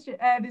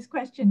this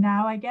question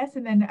now, I guess,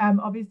 and then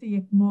obviously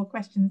if more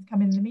questions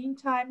come in the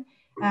meantime,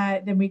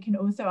 then we can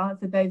also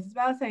answer those as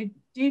well. So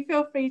do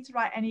feel free to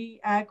write any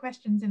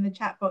questions in the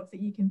chat box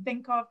that you can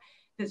think of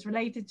that's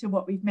related to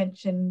what we've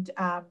mentioned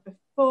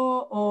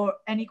before, or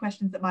any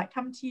questions that might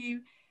come to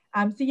you.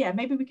 So yeah,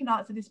 maybe we can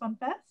answer this one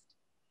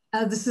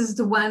first. This is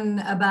the one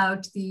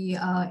about the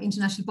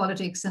international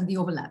politics and the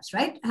overlaps,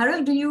 right?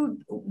 Harold, do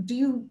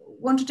you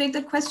want to take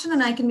that question,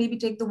 and I can maybe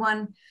take the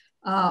one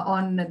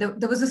on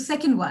there was a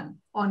second one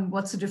on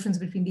what's the difference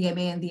between the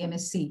MA and the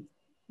MSc.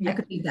 Yeah. I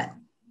could read that.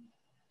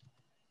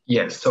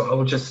 Yes, so I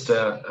will just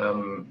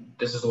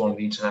this is the one on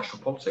the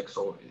international politics,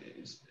 or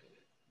is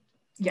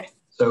yes.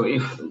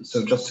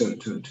 So just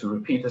to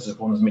repeat this, if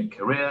one's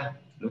mid-career,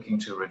 looking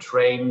to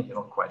retrain, you're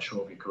not quite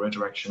sure of your career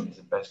direction, is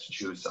it best to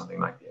choose something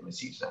like the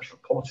MSc International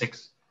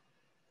Politics?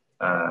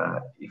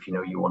 If you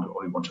know you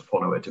want to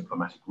follow a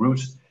diplomatic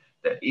route,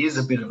 there is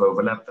a bit of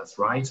overlap. That's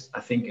right. I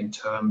think in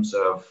terms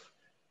of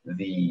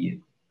the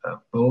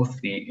both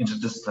the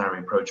interdisciplinary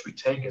approach we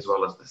take as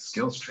well as the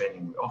skills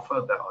training we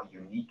offer, there are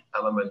unique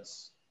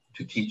elements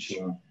to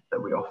teaching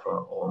that we offer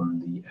on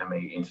the MA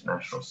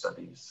International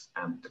Studies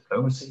and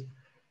Diplomacy.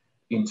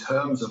 In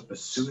terms of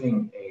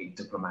pursuing a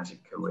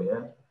diplomatic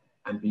career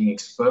and being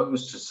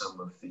exposed to some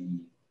of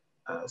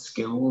the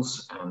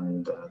skills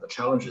and the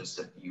challenges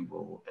that you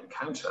will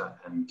encounter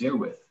and deal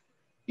with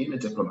in a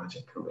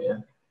diplomatic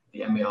career,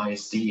 the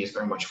MAISD is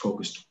very much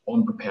focused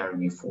on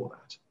preparing you for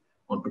that,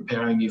 on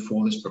preparing you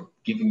for this,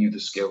 giving you the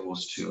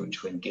skills to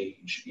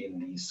engage in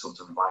these sorts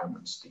of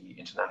environments. The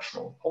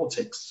International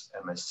Politics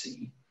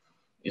MSc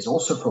is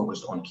also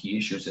focused on key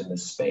issues in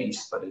this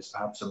space, but is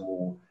perhaps a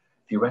more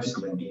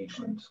theoretical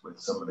engagement with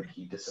some of the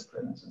key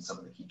disciplines and some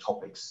of the key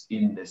topics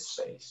in this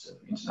space of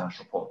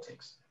international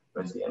politics,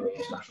 whereas the MA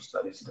International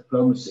Studies and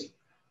Diplomacy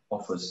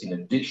offers, in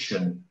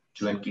addition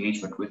to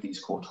engagement with these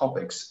core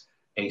topics,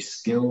 a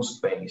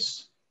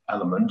skills-based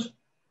element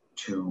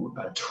to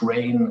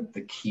train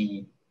the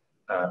key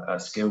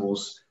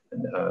skills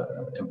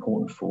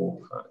important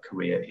for a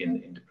career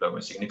in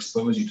diplomacy and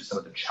expose you to some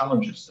of the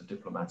challenges that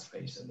diplomats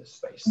face in this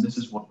space. And this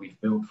is what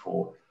we've built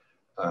for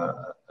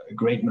a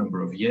great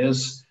number of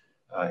years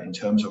in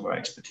terms of our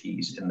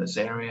expertise in this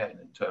area and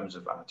in terms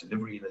of our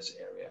delivery in this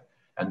area.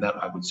 And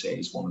that, I would say,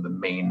 is one of the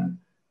main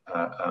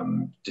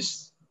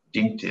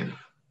distinctive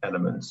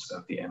elements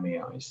of the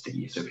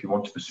MAISD. So if you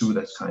want to pursue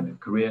this kind of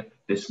career,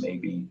 this may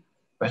be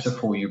better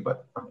for you,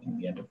 but in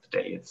the end of the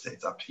day,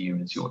 it's up to you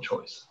and it's your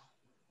choice.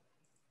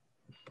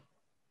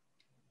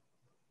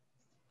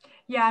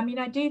 Yeah, I mean,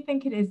 I do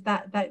think it is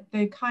that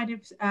the kind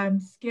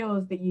of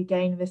skills that you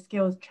gain, the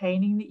skills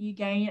training that you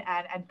gain,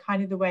 and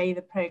kind of the way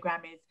the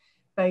program is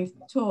both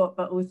taught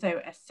but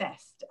also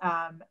assessed,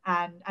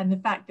 and the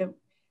fact that,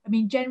 I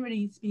mean,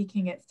 generally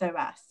speaking at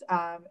SOAS,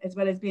 as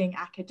well as being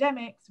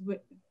academics,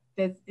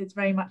 it's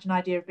very much an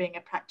idea of being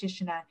a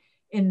practitioner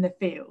in the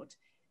field,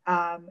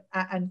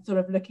 and sort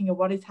of looking at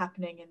what is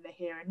happening in the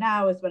here and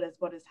now, as well as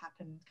what has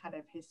happened kind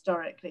of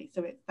historically.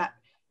 So it's that,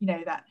 you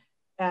know, that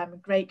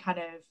great kind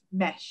of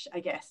mesh, I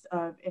guess,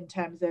 of in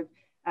terms of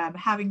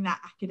having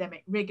that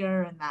academic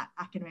rigor and that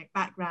academic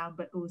background,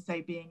 but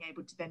also being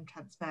able to then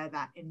transfer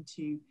that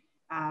into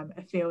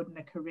a field and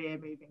a career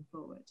moving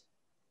forward.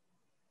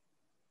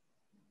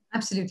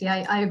 Absolutely,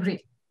 I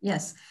agree.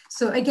 Yes.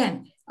 So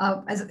again,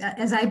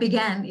 as I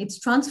began, it's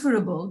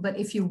transferable, but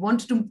if you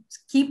want to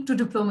keep to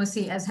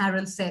diplomacy, as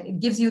Harold said, it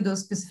gives you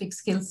those specific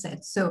skill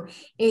sets. So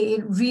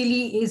it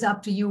really is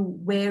up to you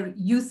where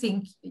you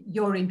think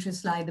your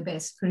interests lie the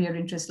best, career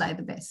interests lie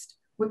the best.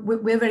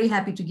 We're very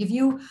happy to give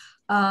you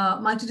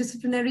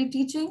multidisciplinary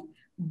teaching,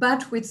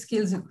 but with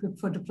skills equipped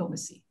for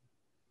diplomacy.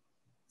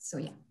 So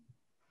yeah.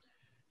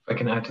 If I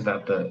can add to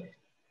that,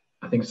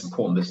 I think it's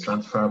important, this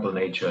transferable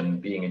nature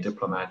and being a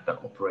diplomat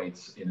that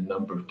operates in a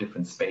number of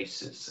different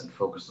spaces and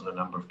focused on a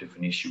number of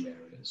different issue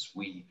areas.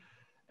 We,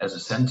 as a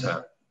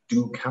center,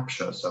 do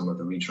capture some of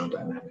the regional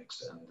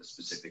dynamics and the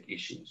specific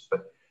issues,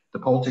 but the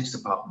politics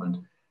department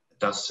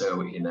does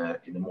so in a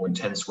more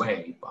intense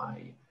way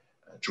by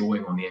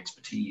drawing on the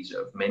expertise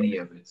of many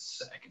of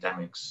its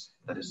academics.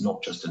 That is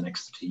not just an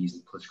expertise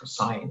in political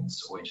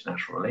science or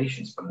international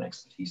relations, but an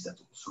expertise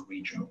that's also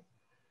regional.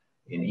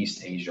 In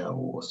East Asia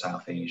or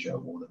South Asia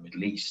or the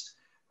Middle East,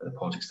 the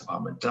politics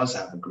department does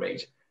have a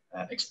great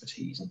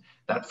expertise. And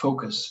that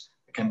focus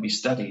can be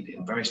studied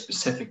in very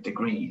specific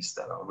degrees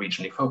that are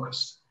regionally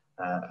focused.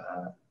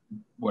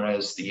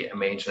 Whereas the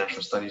MA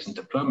International Studies and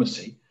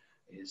Diplomacy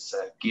is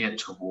geared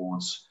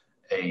towards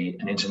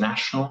an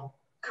international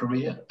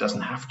career. It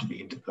doesn't have to be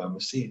in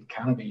diplomacy. It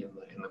can be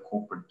in the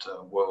corporate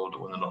world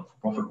or in the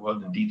not-for-profit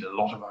world. Indeed, a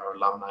lot of our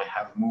alumni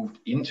have moved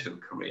into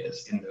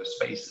careers in those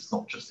spaces,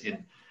 not just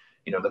in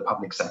the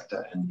public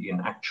sector and in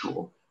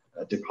actual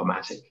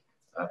diplomatic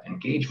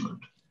engagement.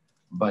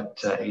 But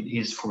it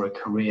is for a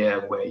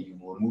career where you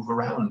will move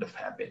around a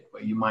fair bit,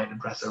 where you might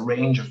address a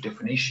range of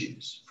different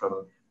issues,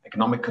 from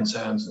economic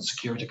concerns and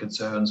security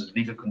concerns and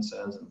legal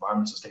concerns,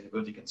 environmental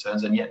sustainability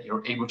concerns, and yet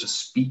you're able to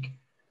speak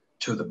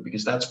to them,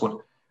 because that's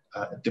what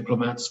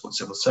diplomats, what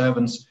civil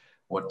servants,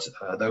 what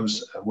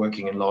those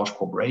working in large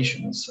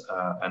corporations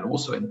and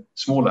also in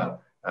smaller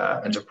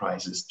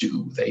enterprises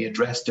do. They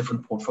address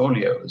different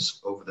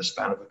portfolios over the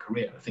span of a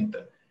career. I think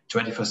the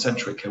 21st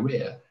century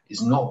career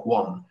is not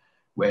one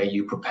where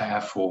you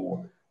prepare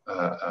for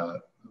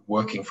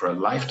working for a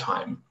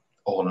lifetime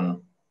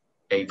on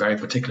a very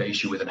particular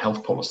issue within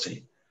health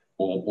policy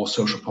or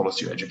social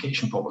policy or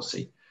education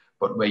policy,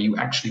 but where you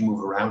actually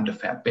move around a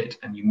fair bit,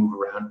 and you move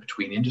around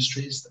between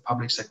industries, the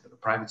public sector, the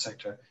private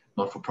sector,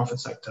 not-for-profit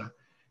sector,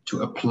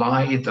 to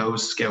apply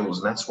those skills.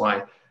 And that's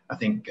why I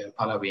think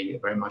Pallavi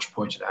very much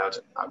pointed out,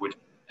 and I would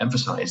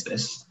emphasize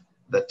this,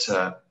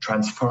 that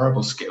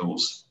transferable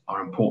skills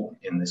are important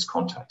in this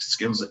context.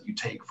 Skills that you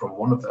take from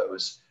one of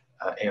those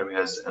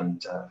areas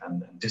and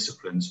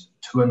disciplines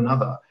to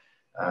another,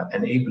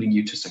 enabling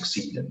you to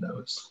succeed in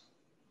those.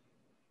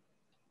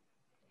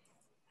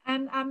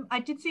 And I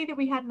did see that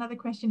we had another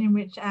question in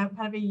which,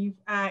 Pallavi,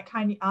 you've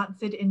kindly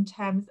answered in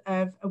terms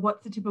of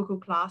what's the typical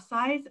class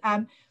size.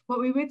 What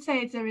we would say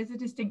is there is a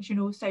distinction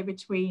also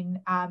between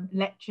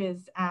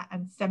lectures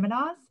and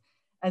seminars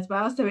as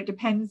well. So it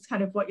depends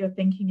kind of what you're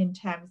thinking in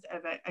terms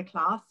of a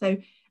class. So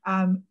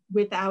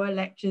with our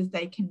lectures,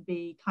 they can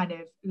be kind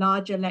of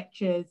larger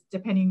lectures,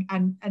 depending,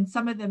 and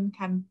some of them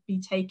can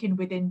be taken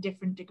within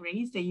different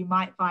degrees. So you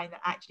might find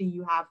that actually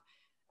you have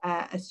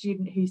a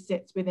student who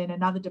sits within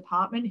another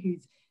department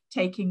who's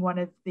taking one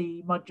of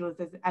the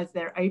modules as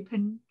their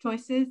open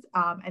choices,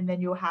 and then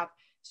you'll have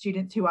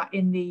students who are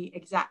in the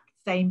exact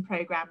same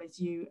program as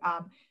you.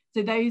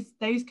 So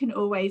those can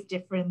always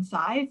differ in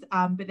size,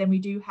 but then we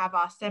do have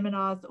our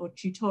seminars or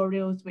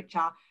tutorials, which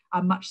are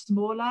much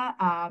smaller,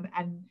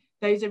 and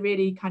those are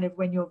really kind of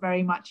when you're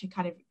very much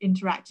kind of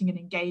interacting and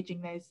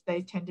engaging, those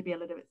tend to be a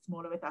little bit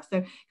smaller with us.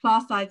 So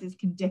class sizes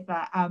can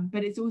differ,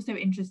 but it's also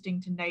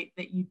interesting to note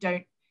that you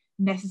don't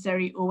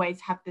necessarily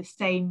always have the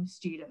same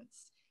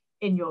students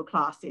in your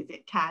classes.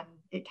 It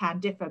can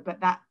differ, but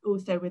that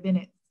also within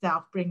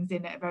itself brings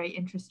in a very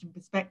interesting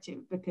perspective,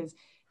 because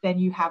then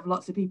you have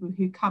lots of people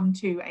who come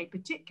to a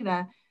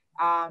particular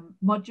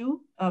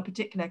module, a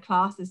particular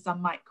class, as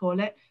some might call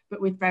it,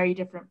 but with very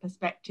different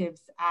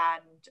perspectives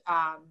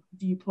and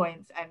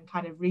viewpoints and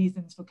kind of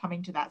reasons for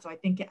coming to that. So I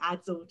think it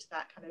adds all to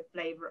that kind of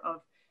flavor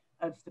of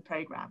the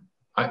program.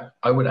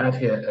 I would add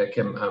here,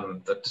 Kim,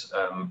 that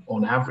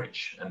on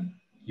average, and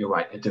you're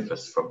right, it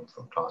differs from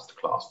class to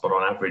class, but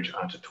on average,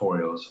 our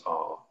tutorial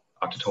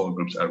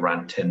groups are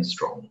around 10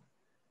 strong.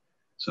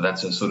 So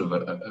that's a sort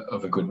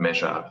of a good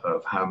measure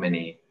of how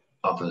many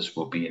others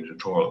will be in a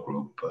tutorial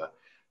group.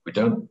 We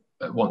don't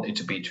want it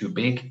to be too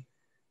big,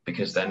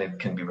 because then it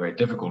can be very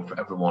difficult for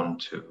everyone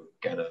to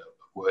get a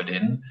word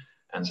in.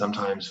 And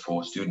sometimes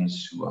for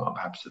students who are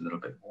perhaps a little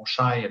bit more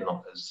shy and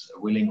not as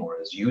willing or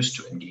as used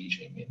to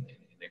engaging in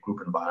a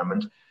group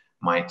environment,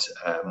 might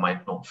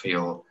not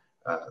feel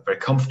very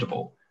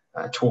comfortable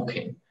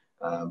talking.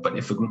 But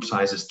if the group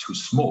size is too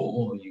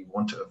small, you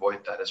want to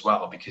avoid that as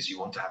well, because you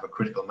want to have a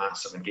critical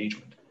mass of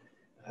engagement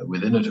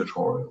within a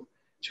tutorial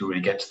to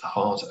really get to the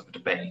heart of a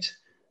debate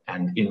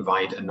and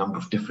invite a number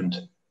of different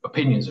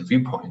opinions and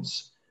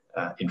viewpoints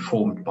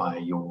informed by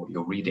your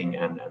reading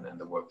and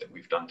the work that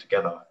we've done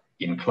together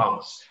in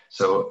class.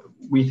 So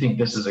we think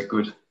this is a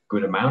good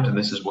amount, and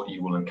this is what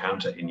you will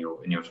encounter in your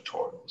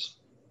tutorials.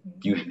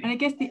 Usually. And I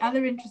guess the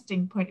other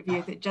interesting point of view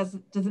is it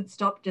doesn't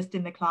stop just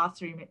in the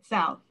classroom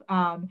itself.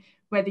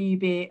 Whether you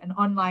be an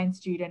online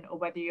student or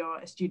whether you're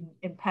a student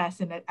in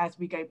person as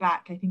we go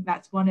back, I think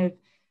that's one of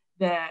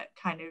the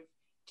kind of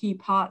key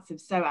parts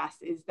of SOAS,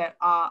 is that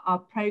our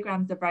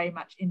programs are very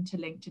much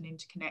interlinked and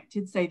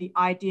interconnected. So the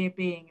idea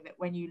being that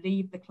when you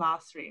leave the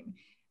classroom,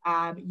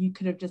 you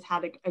could have just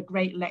had a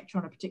great lecture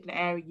on a particular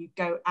area, you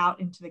go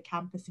out into the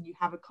campus and you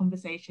have a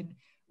conversation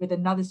with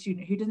another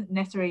student who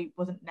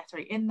wasn't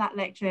necessarily in that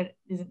lecture,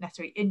 isn't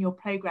necessarily in your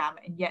program,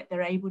 and yet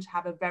they're able to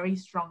have a very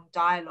strong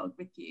dialogue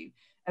with you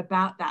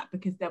about that,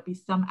 because there'll be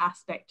some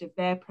aspect of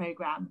their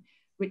program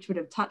which would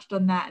have touched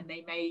on that, and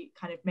they may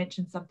kind of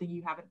mention something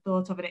you haven't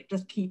thought of, and it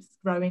just keeps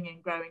growing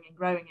and growing and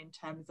growing in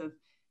terms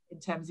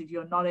of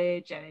your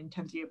knowledge and in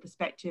terms of your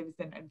perspectives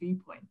and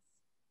viewpoints.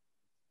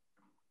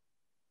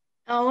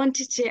 I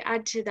wanted to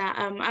add to that,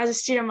 as a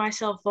student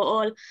myself, we're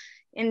all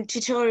in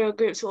tutorial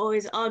groups, we're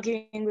always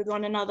arguing with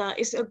one another.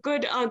 It's a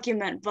good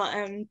argument, but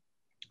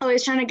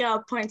always trying to get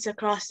our points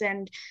across,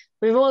 and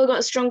we've all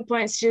got strong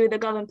points to the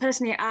government.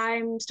 Personally,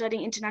 I'm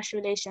studying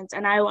international relations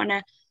and I want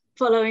to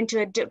follow into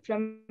a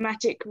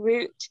diplomatic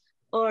route,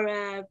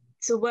 or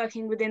so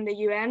working within the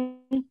UN.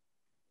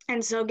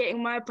 And so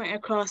getting my point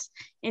across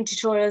in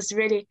tutorials is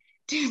really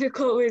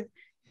difficult with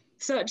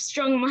such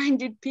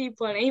strong-minded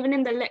people, and even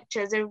in the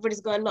lectures,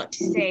 everybody's got a lot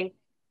to say.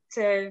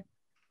 So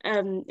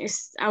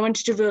I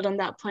wanted to build on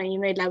that point you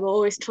made, like we're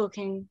always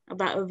talking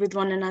with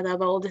one another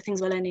about all the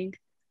things we're learning.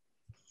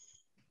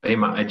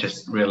 Emma, I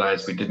just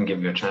realized we didn't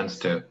give you a chance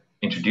to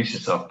introduce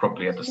yourself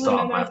properly at the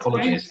start. My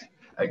apologies.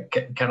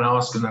 Can I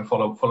ask, and then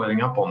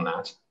following up on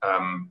that,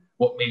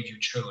 what made you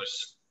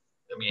choose?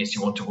 I mean, yes,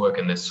 you want to work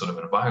in this sort of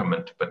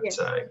environment, but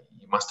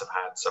you must have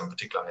had some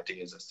particular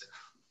ideas as to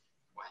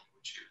why you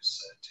would choose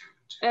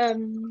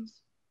to.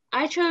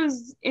 I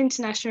chose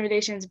international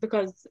relations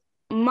because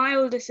my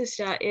older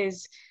sister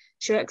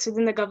she works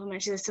within the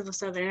government. She's a civil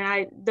servant,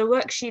 and the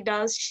work she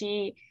does,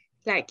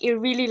 it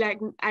really, like,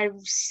 I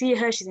see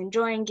her, she's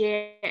enjoying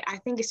it. I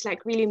think it's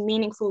like really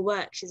meaningful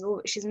work.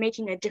 She's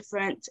making a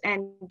difference.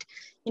 And,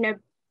 you know,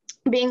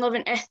 being of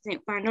an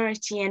ethnic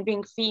minority and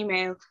being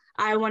female,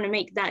 I want to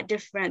make that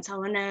difference. I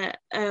want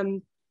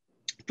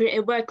to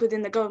work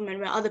within the government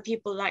where other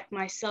people like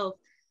myself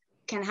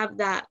can have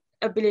that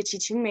ability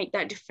to make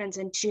that difference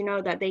and to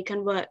know that they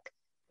can work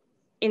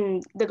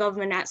in the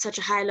government at such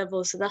a high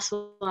level. So that's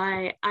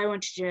why I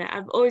wanted to do it.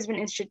 I've always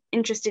been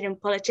interested in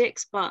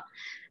politics, but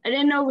I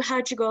didn't know how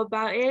to go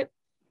about it.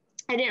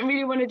 I didn't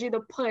really want to do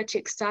the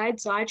politics side,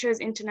 so I chose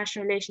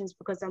international relations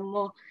because I'm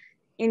more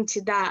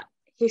into that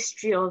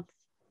history of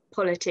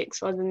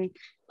politics rather than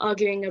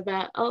arguing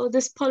about, oh,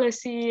 this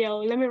policy,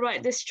 or let me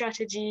write this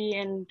strategy,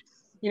 and,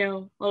 you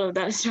know, all of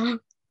that stuff.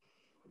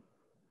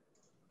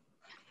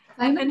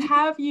 And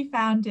how have you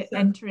found it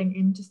entering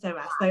into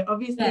SOAS? So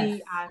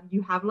obviously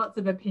you have lots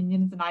of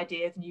opinions and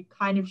ideas, and you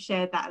kind of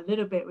shared that a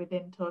little bit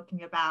within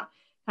talking about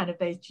kind of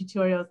those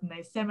tutorials and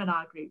those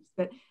seminar groups.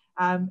 But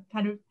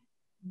kind of,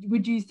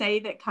 would you say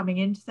that coming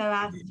into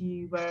SOAS,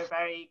 you were a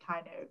very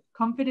kind of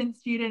confident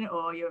student,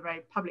 or you're a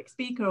very public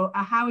speaker, or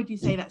how would you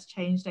say that's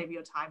changed over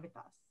your time with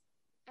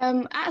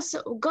us?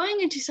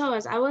 Going into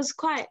SOAS, I was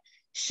quite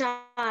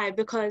shy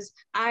because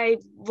I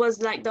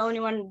was like the only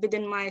one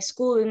within my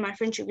school, in my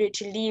friendship group,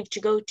 to leave to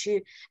go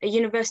to a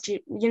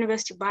university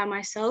by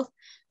myself.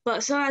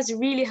 But SOAS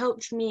really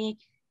helped me,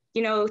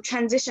 you know,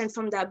 transition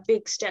from that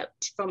big step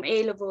from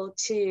A level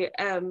to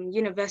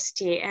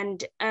university,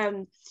 and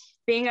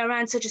being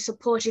around such a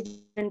supportive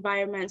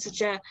environment,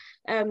 such a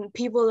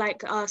people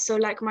like so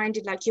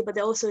like-minded like you, but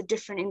they're also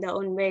different in their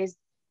own ways.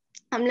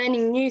 I'm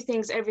learning new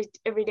things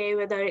every day,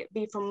 whether it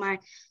be from my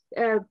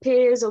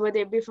peers or whether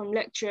it be from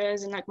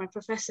lecturers and like my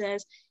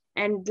professors.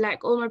 And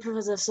like all my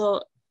professors are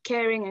so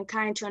caring and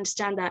kind to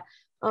understand that,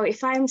 oh,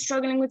 if I'm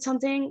struggling with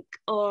something,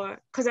 or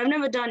because I've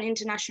never done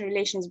international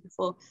relations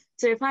before,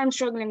 so if I'm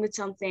struggling with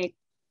something,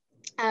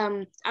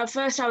 at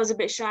first I was a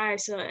bit shy,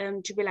 so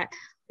to be like,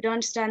 I don't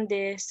understand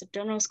this, I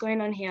don't know what's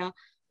going on here.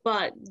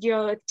 But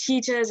your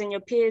teachers and your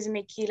peers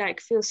make you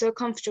like feel so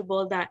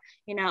comfortable that,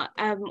 you know,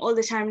 all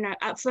the time now.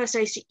 At first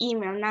I used to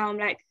email, now I'm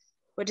like,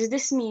 what does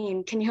this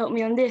mean? Can you help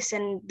me on this?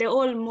 And they're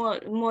all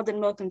more than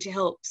welcome to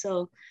help.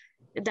 So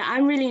that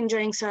I'm really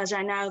enjoying SOAS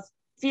right now. I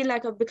feel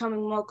like I'm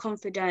becoming more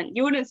confident.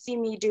 You wouldn't see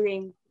me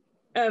doing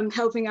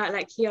helping out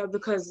like here,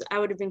 because I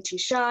would have been too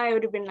shy. I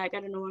would have been like, I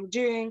don't know what I'm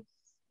doing.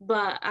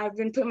 But I've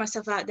been putting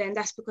myself out there, and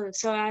that's because of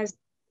SOAS.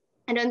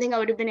 I don't think I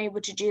would have been able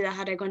to do that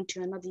had I gone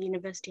to another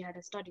university, had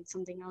I studied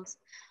something else.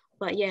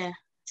 But yeah,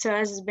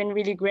 SOAS has been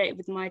really great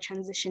with my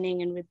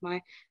transitioning and with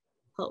my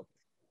help.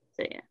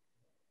 So yeah.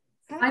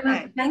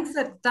 Okay. Thanks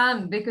a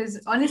ton, because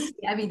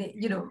honestly, I mean,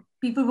 you know,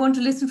 people want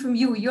to listen from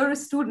you. You're a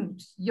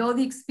student. You're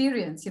the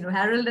experience. You know,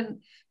 Harold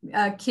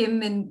and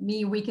Kim and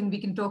me, we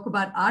can talk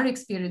about our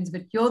experience,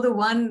 but you're the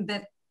one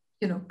that,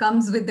 you know,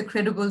 comes with the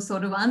credible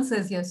sort of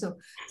answers here. So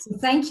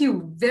thank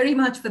you very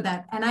much for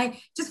that. And I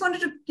just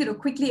wanted to, you know,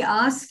 quickly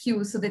ask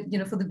you, so that, you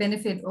know, for the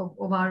benefit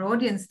of our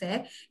audience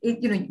there,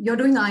 you know, you're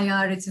doing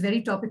IR, it's a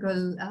very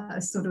topical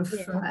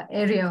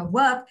area of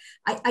work.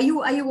 Are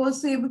you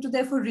also able to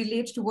therefore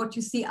relate to what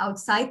you see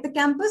outside the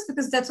campus?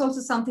 Because that's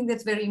also something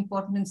that's very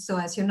important in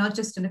SOAS. You're not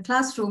just in a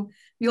classroom,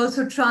 we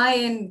also try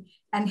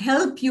and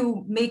help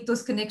you make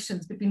those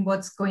connections between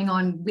what's going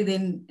on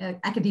within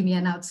academia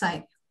and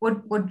outside.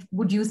 What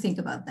would you think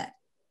about that?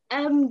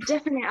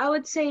 Definitely, I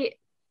would say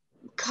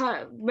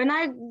when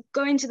I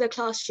go into the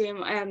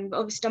classroom,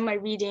 obviously done my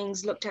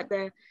readings, looked at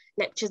the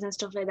lectures and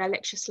stuff like that,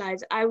 lecture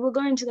slides, I will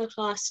go into the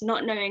class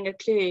not knowing a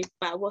clue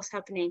about what's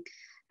happening.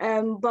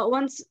 But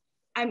once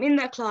I'm in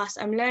that class,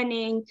 I'm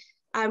learning,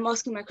 I'm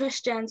asking my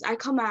questions, I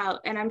come out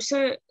and I'm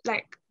so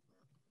like,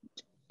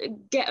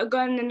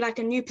 going in like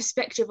a new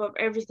perspective of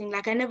everything.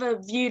 Like I never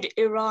viewed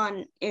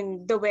Iran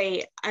in the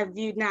way I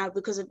viewed now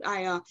because of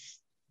IR.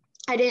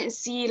 I didn't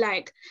see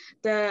like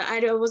I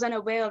was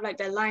unaware of like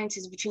the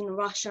alliances between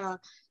Russia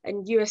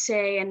and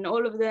USA and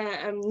all of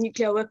the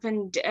nuclear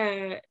weapon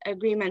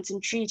agreements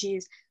and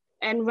treaties.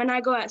 And when I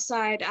go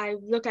outside, I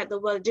look at the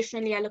world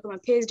differently. I look at my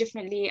peers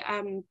differently.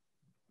 And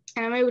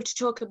I'm able to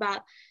talk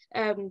about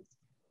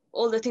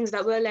all the things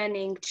that we're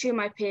learning to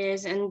my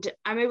peers. And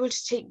I'm able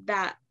to take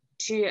that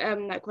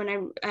to like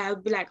when I'll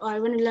be like, oh,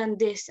 I want to learn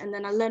this. And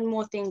then I learn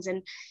more things.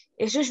 And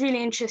it's just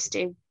really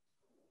interesting.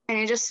 And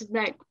it just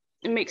like,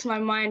 it makes my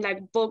mind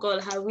like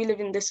boggle how we live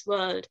in this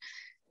world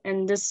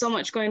and there's so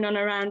much going on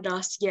around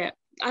us. Yeah,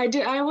 I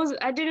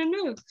didn't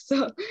know.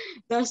 So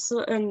that's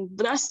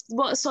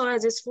what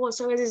SOAS is for.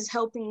 SOAS is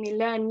helping me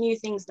learn new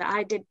things that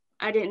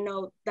I didn't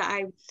know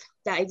that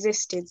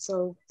existed.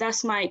 So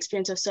that's my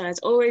experience of SOAS,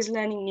 always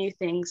learning new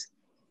things.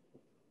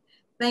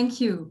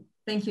 Thank you.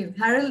 Thank you,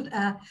 Harold.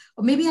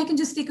 Or maybe I can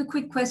just take a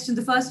quick question.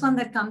 The first one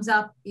that comes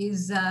up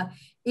is,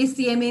 is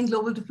the MA in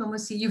Global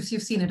Diplomacy. You've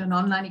seen it, an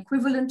online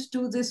equivalent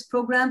to this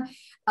program.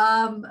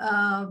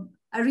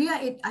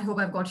 Aria, I hope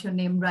I've got your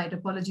name right.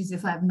 Apologies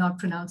if I have not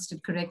pronounced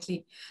it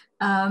correctly.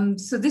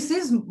 So this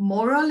is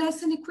more or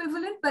less an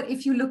equivalent, but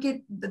if you look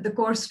at the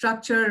course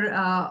structure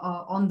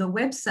on the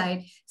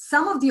website,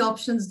 some of the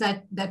options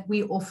that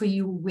we offer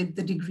you with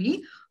the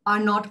degree are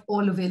not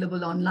all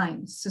available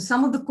online. So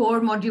some of the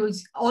core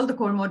modules, all the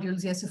core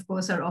modules, yes, of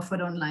course, are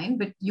offered online,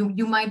 but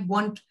you might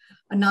want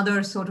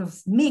another sort of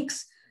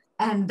mix,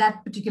 and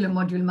that particular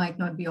module might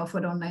not be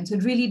offered online. So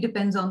it really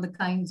depends on the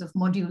kinds of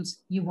modules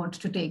you want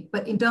to take.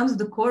 But in terms of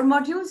the core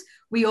modules,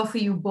 we offer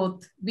you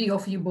both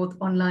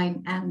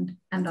online and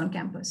on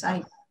campus.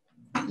 I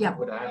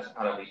would add,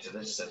 Alavi, to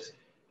this, that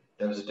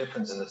there was a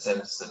difference in the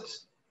sense that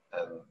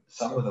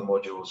some of the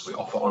modules we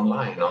offer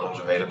online are not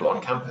available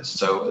on campus.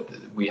 So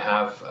we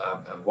have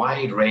a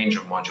wide range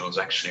of modules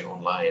actually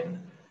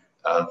online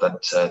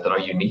that are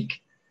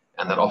unique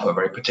and that offer a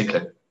very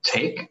particular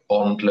take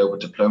on global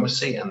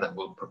diplomacy, and that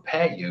will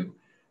prepare you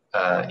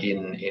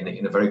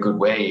in a very good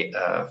way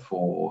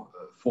for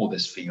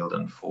this field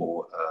and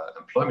for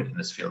employment in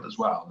this field as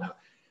well. Now,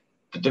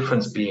 the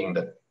difference being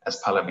that, as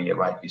Pallavi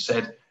rightly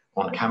said,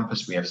 on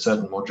campus we have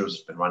certain modules that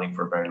have been running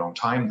for a very long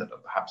time that are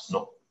perhaps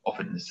not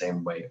offered in the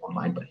same way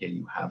online, but here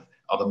you have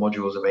other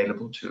modules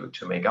available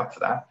to make up for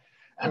that.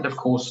 And of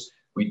course,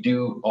 we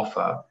do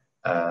offer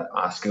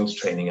our skills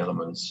training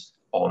elements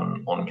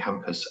on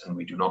campus, and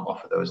we do not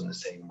offer those in the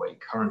same way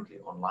currently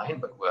online,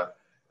 but we're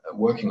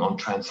working on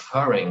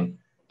transferring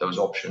those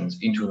options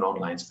into an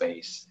online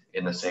space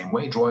in the same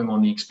way, drawing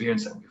on the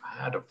experience that we've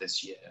had of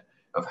this year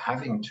of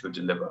having to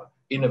deliver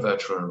in a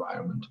virtual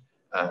environment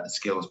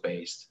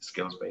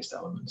skills-based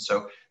elements.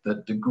 So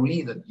the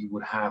degree that you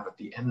would have at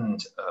the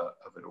end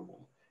of it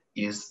all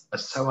is a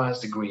SOAS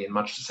degree in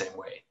much the same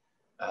way,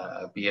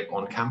 be it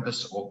on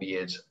campus or be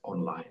it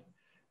online.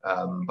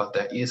 But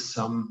there is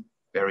some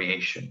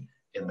variation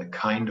in the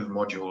kind of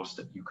modules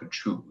that you could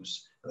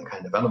choose and the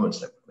kind of elements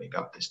that would make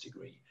up this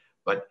degree,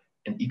 but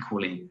an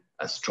equally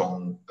a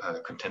strong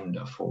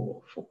contender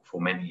for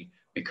many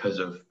because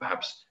of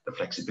perhaps the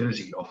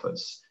flexibility it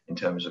offers in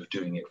terms of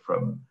doing it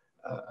from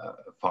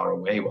far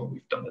away. Well,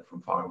 we've done it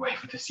from far away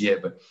for this year,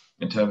 but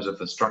in terms of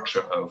the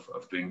structure of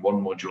doing one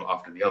module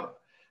after the other,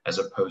 as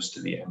opposed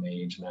to the MA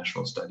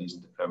International Studies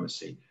and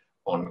Diplomacy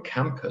on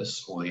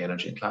campus, or the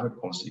Energy and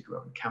Climate Policy degree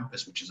on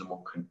campus, which is a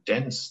more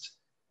condensed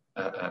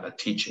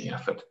teaching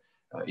effort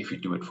if you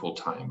do it full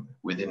time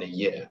within a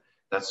year.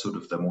 That's sort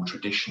of the more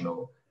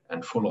traditional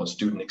and full-on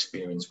student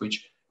experience,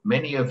 which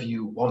many of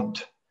you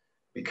want,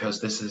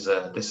 because it's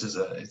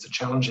a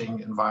challenging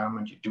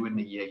environment. You do it in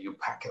a year, you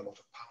pack a lot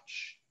of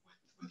punch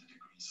with a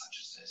degree such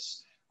as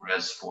this.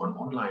 Whereas for an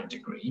online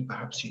degree,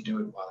 perhaps you do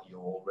it while you're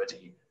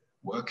already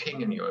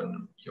working in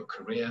your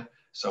career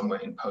somewhere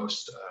in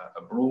post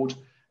abroad,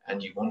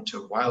 and you want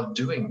to, while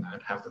doing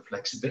that, have the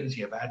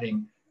flexibility of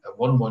adding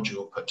one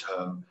module per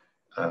term,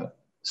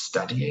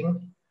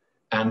 studying,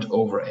 and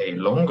over a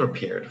longer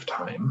period of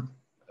time,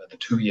 the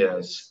 2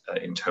 years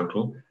in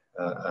total,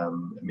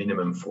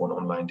 minimum for an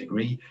online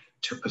degree,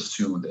 to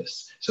pursue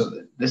this.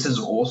 So this is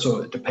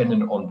also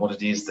dependent on what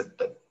it is that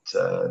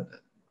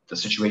the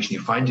situation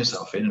you find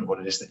yourself in and what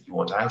it is that you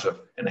want out of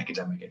an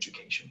academic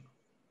education.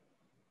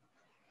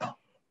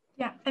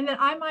 Yeah, and then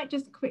I might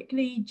just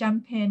quickly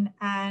jump in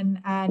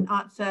and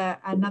answer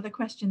another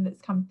question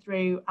that's come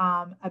through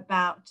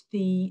about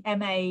the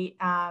MA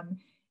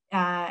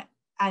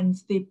and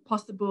the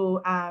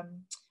possible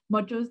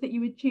modules that you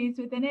would choose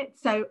within it.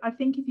 So I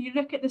think if you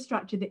look at the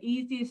structure, the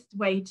easiest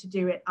way to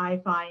do it, I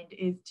find,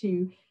 is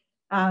to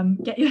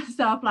get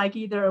yourself like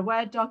either a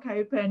Word doc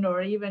open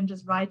or even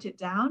just write it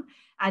down,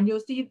 and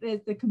you'll see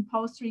there's the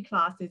compulsory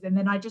classes, and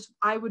then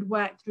I would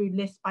work through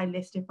list by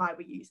list if I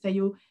were you. So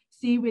you'll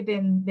see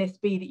within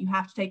list B that you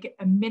have to take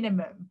a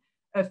minimum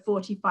of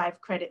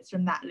 45 credits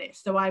from that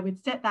list. So I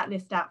would set that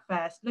list out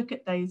first, look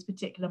at those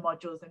particular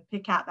modules and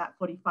pick out that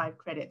 45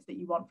 credits that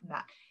you want from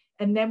that.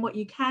 And then what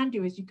you can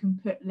do is you can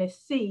put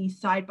list C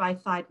side by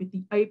side with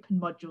the open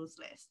modules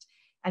list.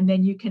 And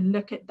then you can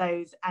look at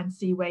those and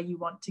see where you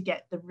want to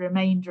get the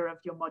remainder of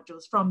your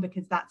modules from,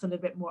 because that's a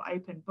little bit more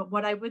open. But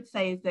what I would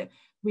say is that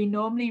we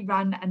normally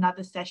run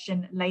another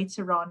session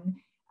later on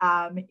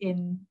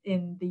in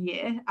the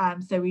year.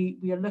 So we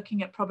are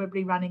looking at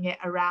probably running it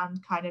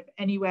around kind of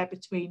anywhere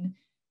between,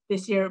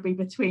 this year it'll be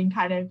between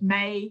kind of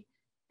May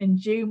and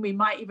June. We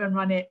might even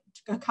run it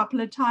a couple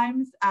of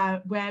times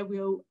where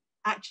we'll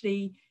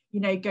actually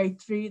go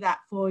through that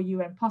for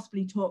you and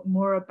possibly talk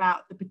more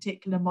about the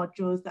particular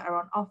modules that are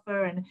on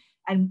offer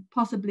and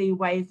possibly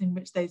ways in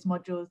which those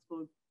modules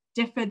will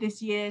differ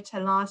this year to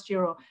last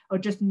year, or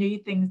just new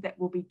things that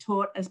will be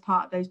taught as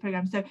part of those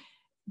programs. So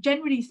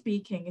generally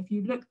speaking, if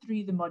you look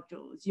through the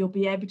modules, you'll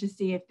be able to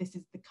see if this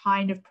is the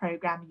kind of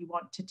program you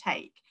want to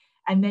take.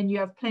 And then you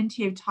have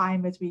plenty of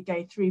time as we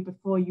go through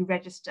before you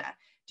register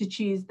to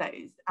choose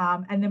those.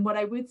 And then what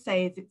I would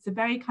say is it's a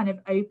very kind of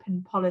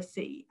open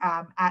policy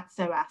at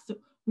SOAS.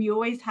 We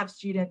always have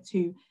students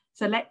who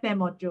select their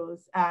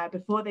modules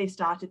before they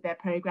started their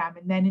program.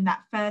 And then in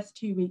that first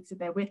 2 weeks that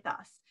they're with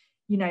us,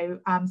 you know,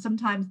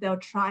 sometimes they'll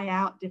try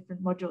out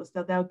different modules.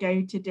 So they'll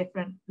go to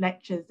different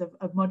lectures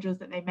of modules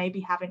that they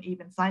maybe haven't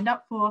even signed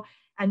up for,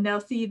 and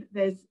they'll see that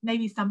there's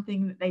maybe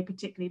something that they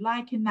particularly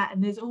like in that.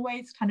 And there's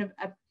always kind of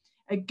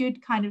a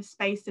good kind of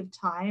space of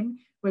time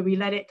where we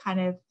let it kind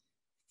of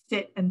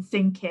sit and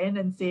sink in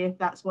and see if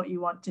that's what you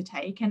want to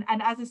take. And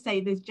as I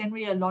say, there's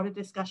generally a lot of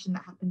discussion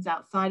that happens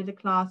outside of the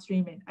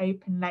classroom in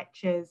open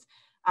lectures,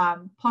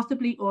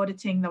 possibly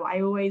auditing, though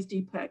I always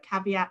do put a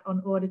caveat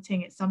on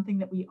auditing. It's something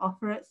that we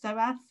offer at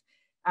SOAS.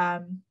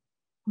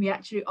 We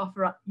actually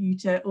offer you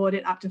to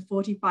audit up to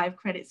 45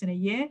 credits in a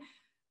year,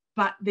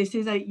 but this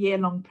is a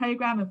year-long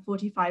program, and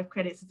 45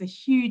 credits is a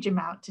huge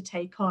amount to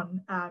take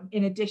on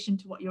in addition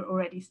to what you're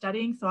already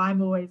studying. So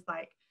I'm always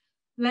like,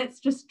 let's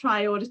just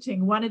try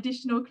auditing one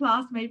additional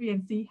class maybe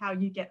and see how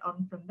you get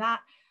on from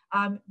that.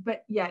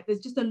 But yeah, there's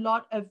just a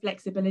lot of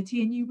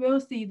flexibility, and you will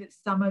see that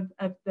some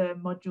of the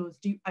modules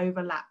do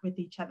overlap with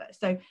each other.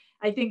 So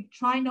I think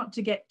try not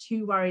to get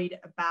too worried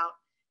about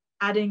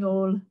adding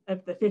all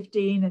of the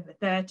 15 and the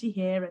 30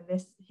 here and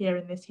this here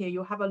and this here.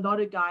 You'll have a lot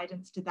of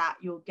guidance to that.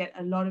 You'll get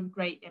a lot of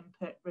great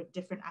input with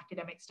different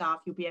academic staff.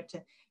 You'll be able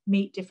to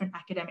meet different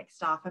academic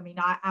staff. I mean,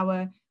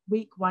 our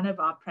week 1 of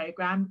our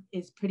program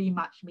is pretty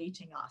much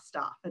meeting our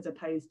staff as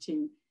opposed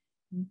to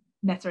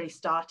necessarily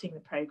starting the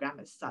program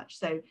as such.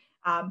 So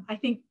I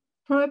think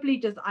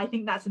I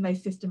think that's the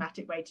most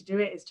systematic way to do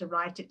it, is to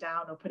write it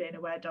down or put it in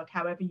a Word doc,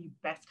 however you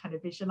best kind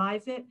of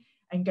visualize it,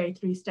 and go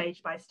through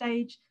stage by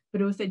stage,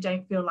 but also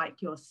don't feel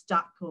like you're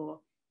stuck, or,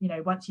 you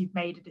know, once you've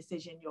made a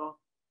decision, you're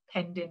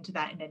penned into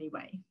that in any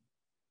way.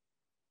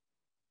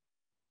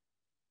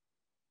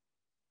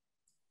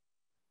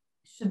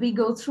 Should we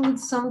go through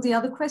some of the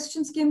other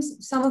questions, Kim?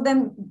 Some of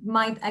them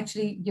might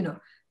actually, you know,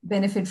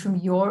 benefit from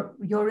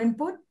your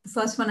input. The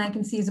first one I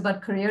can see is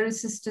about career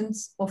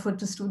assistance offered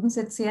to students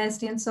at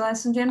CISD and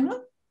SOAS in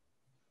general.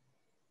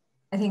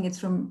 I think it's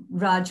from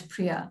Raj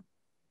Priya.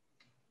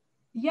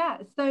 Yeah,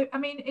 so I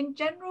mean, in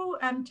general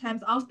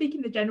terms, I'll speak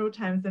in the general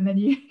terms and then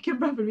you can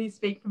probably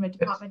speak from a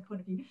department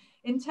point of view.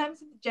 In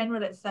terms of the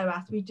general at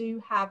SOAS, we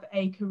do have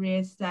a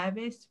careers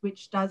service,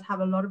 which does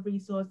have a lot of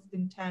resources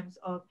in terms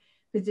of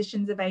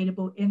positions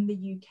available in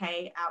the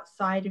UK,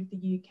 outside of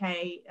the UK.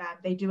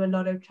 They do a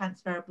lot of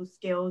transferable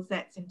skill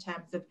sets in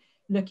terms of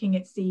looking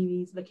at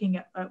CVs, looking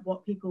at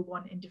what people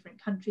want in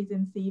different countries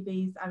in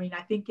CVs. I mean,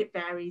 I think it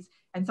varies,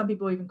 and some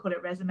people even call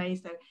it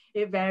resumes. So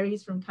it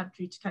varies from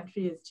country to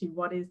country as to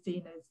what is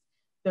seen as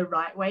the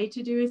right way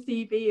to do a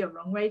CV, a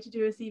wrong way to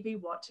do a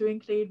CV, what to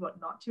include, what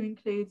not to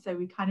include. So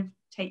we kind of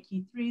take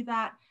you through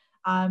that.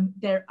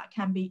 There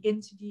can be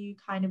interview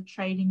kind of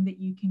training that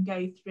you can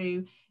go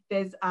through.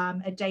 There's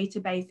a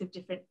database of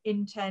different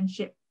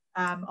internship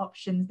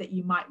options that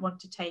you might want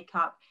to take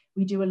up.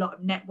 We do a lot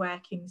of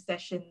networking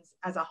sessions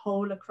as a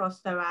whole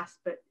across SOAS,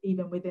 but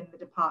even within the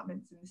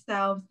departments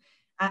themselves.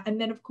 And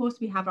then, of course,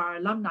 we have our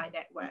alumni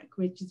network,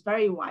 which is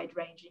very wide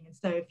ranging. And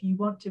so if you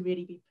want to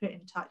really be put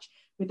in touch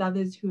with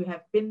others who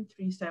have been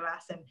through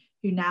SOAS and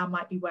who now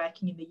might be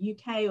working in the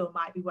UK or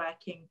might be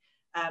working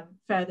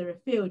further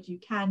afield, you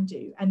can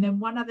do. And then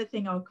one other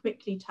thing I'll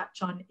quickly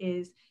touch on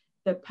is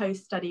the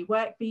post-study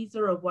work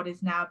visa, or what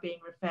is now being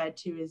referred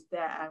to as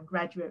the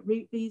graduate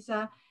route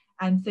visa.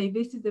 And so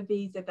this is a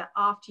visa that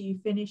after you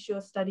finish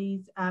your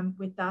studies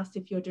with us,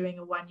 if you're doing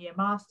a 1-year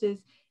master's,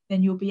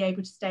 then you'll be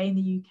able to stay in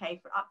the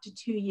UK for up to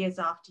 2 years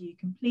after you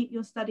complete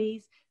your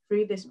studies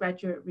through this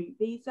graduate route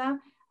visa.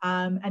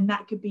 And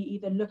that could be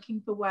either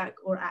looking for work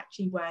or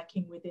actually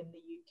working within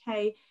the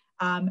UK.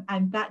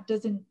 And that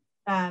doesn't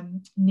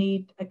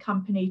need a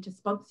company to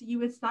sponsor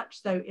you as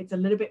such. So it's a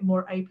little bit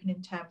more open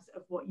in terms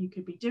of what you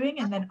could be doing.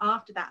 And then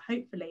after that,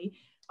 hopefully,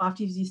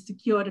 after you've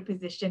secured a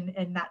position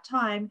in that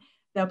time,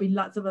 there'll be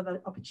lots of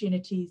other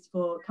opportunities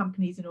for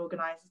companies and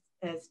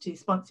organisers to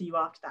sponsor you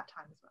after that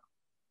time as well.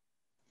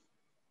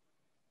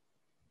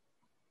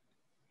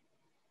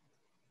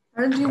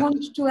 Aaron, do you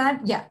want to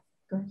add? Yeah,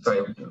 go ahead.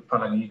 Sorry,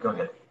 Paula, you go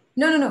ahead.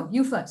 No,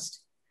 you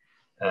first.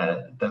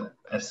 At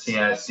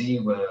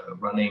CISD, we're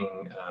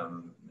running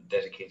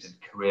dedicated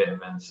career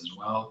events as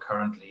well.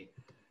 Currently,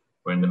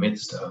 we're in the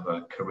midst of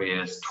a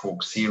careers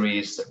talk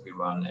series that we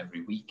run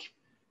every week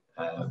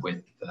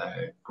with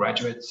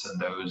graduates and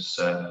those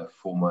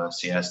former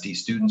CISD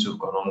students who've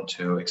gone on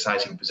to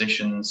exciting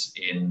positions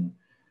in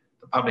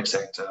the public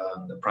sector,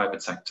 the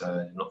private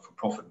sector,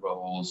 not-for-profit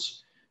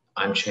roles.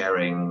 I'm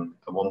chairing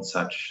one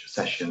such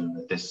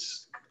session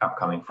this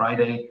upcoming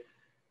Friday,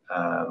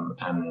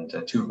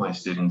 and 2 of my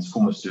students,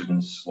 former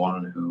students,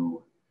 one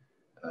who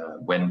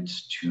went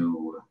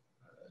to,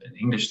 an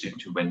English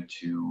student who went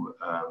to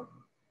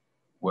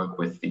work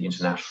with the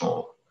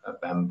International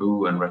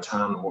Bamboo and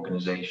Rattan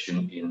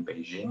organization in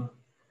Beijing,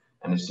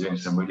 and is doing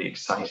some really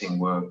exciting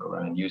work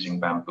around using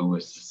bamboo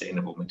as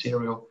sustainable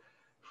material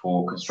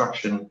for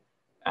construction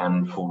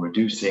and for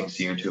reducing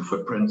CO2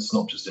 footprints,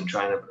 not just in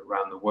China, but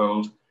around the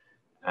world.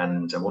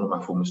 And one of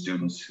my former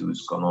students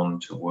who's gone on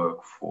to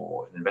work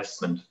for an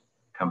investment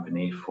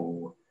company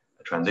for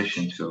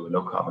transition to a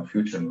low carbon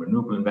future and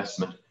renewable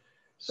investment.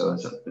 So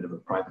there's a bit of a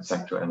private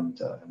sector and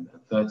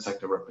third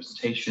sector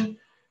representation,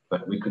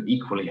 but we could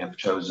equally have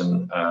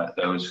chosen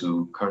those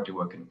who currently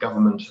work in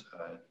government.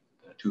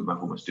 Two of my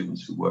former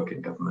students who work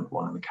in government,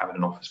 one in the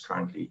cabinet office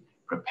currently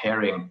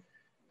preparing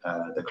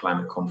the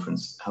climate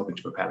conference, helping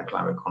to prepare the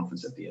climate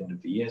conference at the end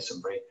of the year,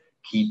 some very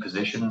key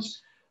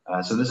positions.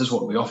 So this is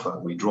what we offer.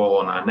 We draw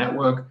on our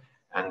network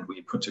and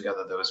we put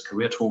together those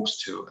career talks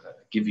to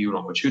give you an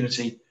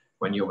opportunity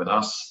when you're with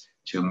us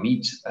to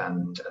meet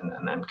and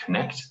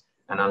connect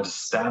and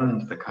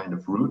understand the kind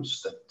of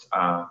routes that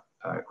our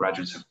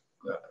graduates have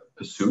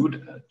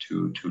pursued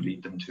to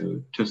lead them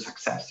to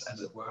success,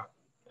 as it were,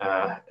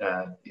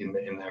 in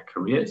their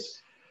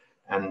careers.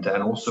 And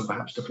also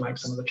perhaps to flag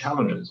some of the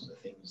challenges and the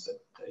things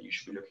that you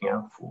should be looking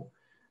out for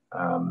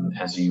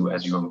as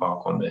you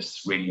embark on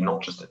this, really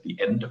not just at the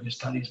end of your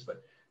studies,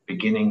 but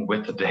beginning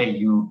with the day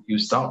you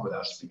start with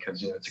us,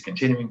 because it's a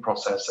continuing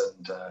process,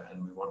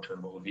 and we want to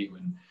involve you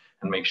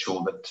and make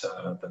sure that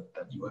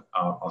you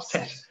are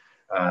set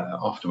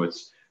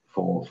afterwards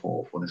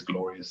for this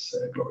glorious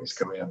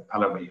career.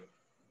 Pallavi.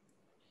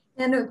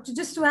 And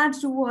just to add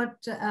to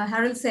what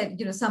Harold said,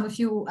 some of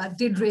you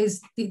did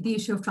raise the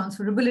issue of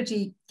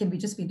transferability. Can we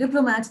just be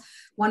diplomats?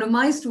 One of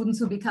my students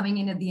who will be coming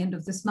in at the end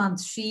of this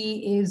month,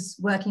 she is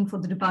working for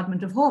the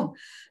Department of Home.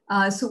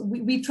 So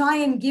we try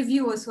and give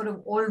you a sort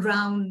of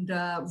all-round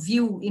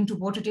view into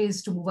what it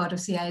is to move out of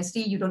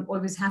CISD. You don't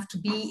always have to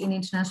be in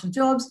international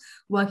jobs.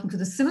 Working for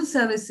the civil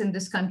service in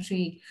this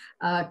country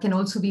can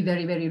also be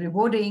very, very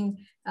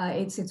rewarding.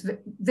 It's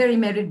very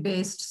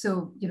merit-based.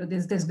 So,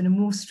 there's been a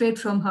move straight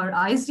from her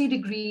ISD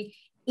degree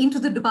into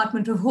the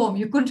Department of Home.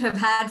 You couldn't have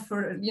had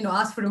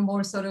asked for a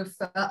more sort of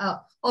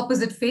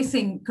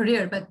opposite-facing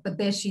career, but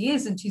there she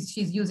is, and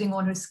she's using all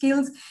her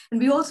skills.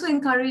 And we also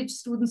encourage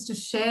students to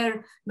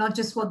share not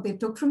just what they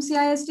took from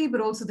CISD,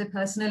 but also their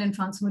personal and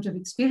transformative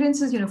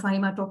experiences.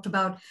 Fahima talked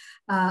about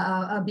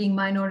being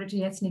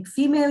minority ethnic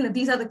female.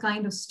 These are the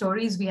kind of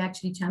stories we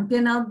actually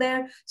champion out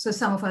there. So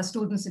some of our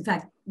students, in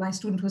fact, my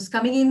student who's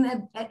coming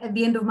in at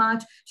the end of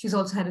March, she's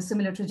also had a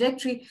similar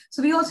trajectory.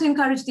 So we also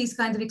encourage these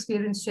kinds of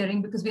experience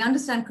sharing, because we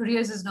understand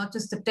careers is not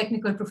just the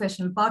technical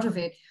professional part of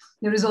it.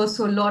 There is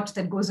also a lot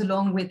that goes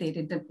along with it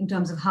in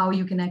terms of how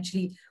you can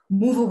actually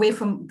move away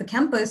from the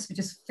campus, which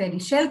is fairly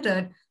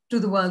sheltered, to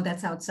the world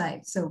that's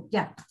outside. So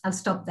yeah, I'll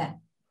stop there.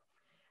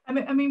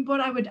 I mean,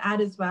 what I would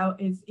add as well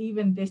is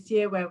even this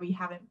year where we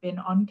haven't been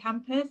on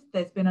campus,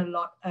 there's been a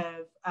lot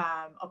of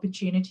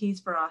opportunities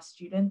for our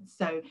students.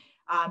 So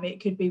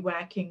it could be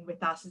working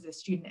with us as a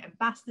student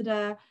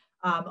ambassador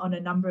on a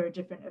number of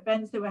different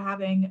events that we're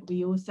having.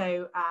 We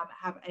also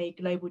have a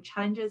Global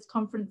Challenges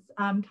Conference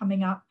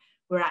coming up,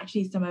 where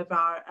actually some of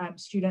our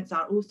students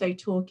are also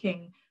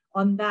talking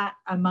on that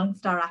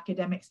amongst our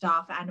academic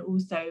staff, and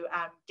also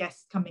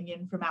guests coming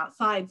in from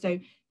outside. So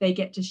they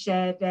get to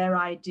share their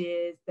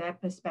ideas, their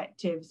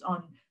perspectives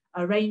on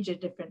a range of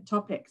different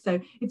topics. So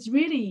it's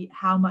really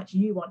how much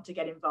you want to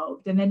get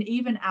involved. And then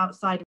even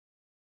outside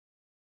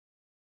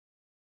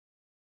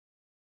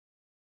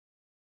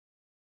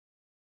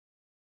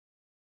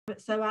of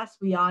SOAS,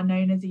 we are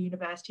known as a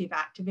university of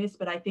activists,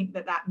 but I think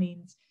that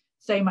means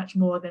so much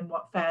more than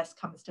what first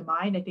comes to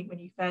mind. I think when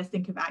you first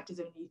think of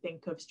activism, you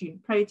think of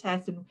student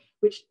protests, and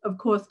which of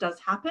course does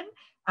happen,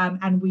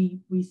 and we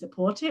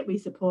support it. We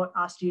support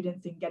our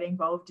students in getting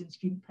involved in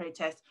student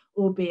protests,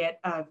 albeit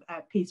of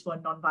a peaceful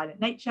and non-violent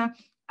nature.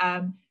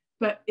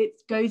 But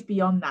it goes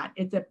beyond that.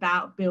 It's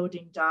about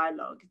building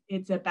dialogue.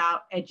 It's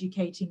about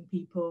educating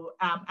people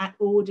at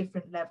all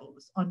different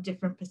levels on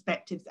different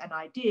perspectives and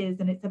ideas.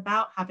 And it's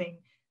about having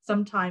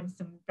sometimes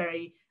some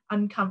very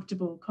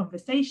uncomfortable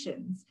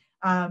conversations.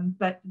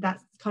 But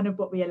that's kind of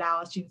what we allow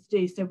our students to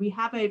do. So we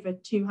have over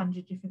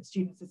 200 different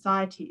student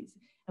societies.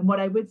 And what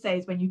I would say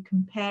is when you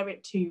compare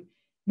it to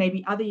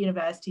maybe other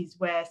universities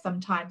where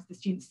sometimes the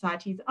student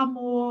societies are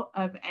more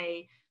of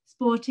a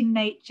sporting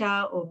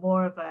nature or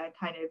more of a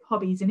kind of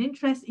hobbies and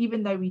interests,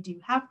 even though we do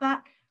have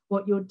that,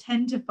 what you'll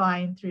tend to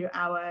find through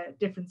our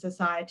different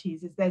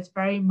societies is there's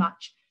very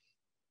much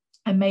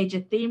a major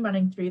theme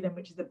running through them,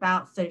 which is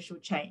about social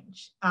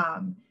change.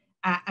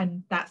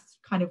 And that's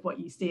kind of what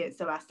you see at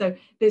SOAS. So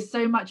there's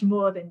so much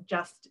more than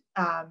just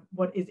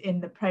what is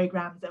in the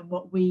programs and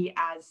what we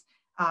as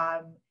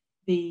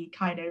the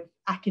kind of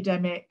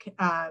academic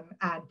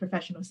and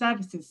professional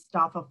services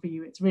staff offer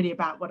you. It's really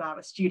about what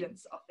our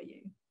students offer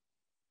you.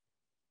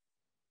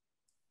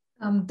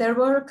 There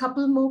were a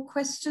couple more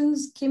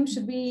questions. Kim,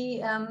 should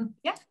we?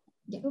 Yeah.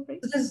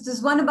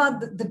 There's one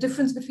about the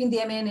difference between the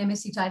MA and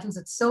MSc titles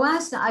at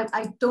SOAS. Now,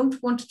 I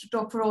don't want to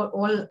talk for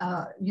all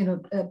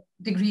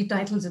degree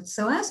titles at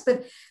SOAS,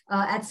 but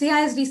at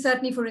CISD,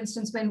 certainly, for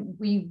instance, when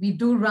we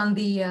do run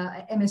the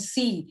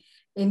MSc,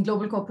 in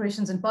global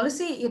corporations and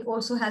policy. It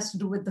also has to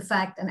do with the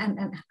fact,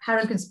 and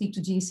Harold can speak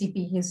to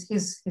GCP,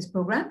 his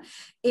program.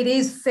 It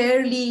is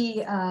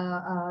fairly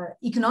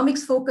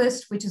economics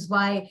focused, which is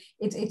why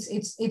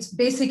it's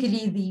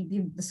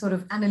basically the sort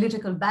of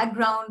analytical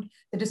background,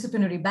 the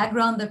disciplinary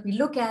background that we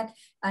look at.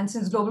 And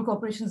since global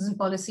corporations and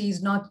policy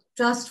is not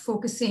just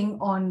focusing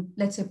on,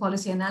 let's say,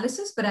 policy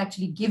analysis, but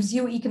actually gives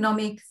you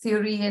economic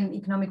theory and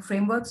economic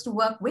frameworks to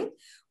work with,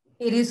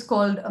 it is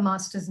called a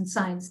master's in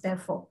science,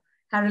 therefore.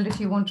 Harold, if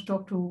you want to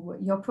talk to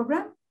your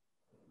program.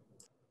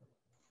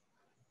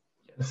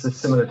 This is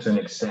similar to an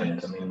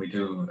extent. I mean, we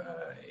do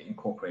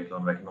incorporate a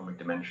lot of economic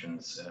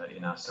dimensions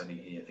in our study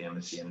here at the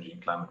MSc Energy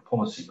and Climate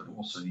Policy, but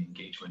also the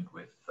engagement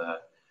with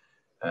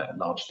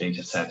large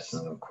data sets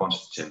and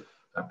quantitative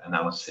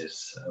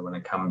analysis when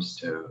it comes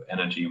to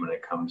energy, when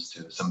it comes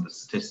to some of the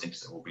statistics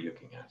that we'll be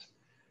looking at.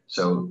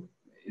 So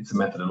it's a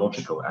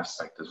methodological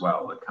aspect as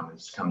well that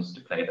comes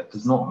into play. That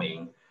does not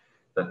mean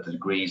that the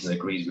degrees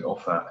we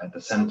offer at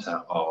the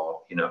center are,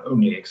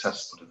 only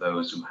accessible to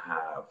those who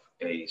have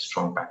a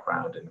strong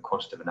background in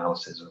quantitative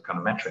analysis or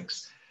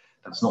econometrics.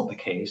 That's not the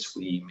case.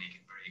 We make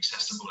it very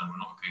accessible, and we're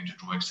not going to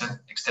draw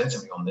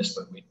extensively on this,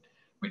 but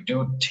we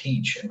do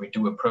teach and we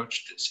do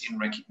approach this in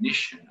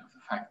recognition of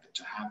the fact that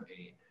to have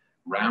a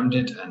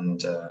rounded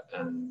and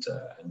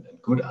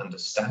good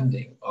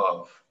understanding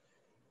of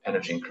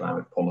energy and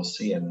climate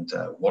policy and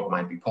what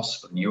might be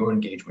possible in your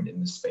engagement in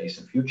this space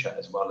in future,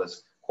 as well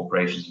as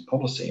corporations and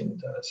policy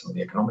and some of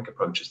the economic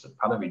approaches that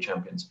Pallavi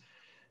champions,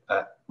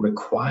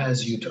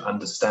 requires you to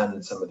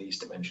understand some of these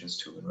dimensions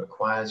too, and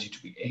requires you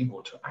to be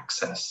able to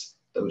access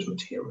those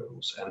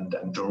materials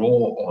and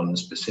draw on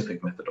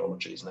specific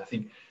methodologies. And I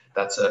think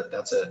that's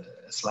a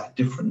slight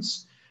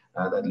difference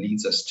that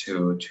leads us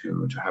to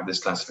have this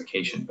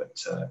classification.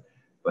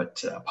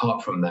 But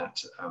apart from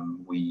that,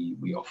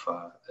 we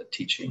offer a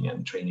teaching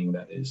and training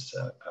that is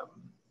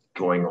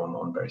drawing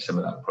on very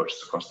similar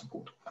approaches across the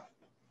board.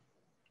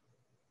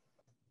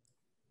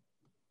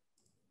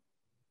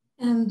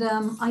 And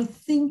I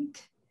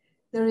think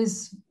there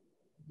is,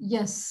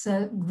 yes,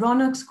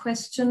 Ronak's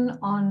question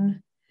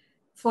on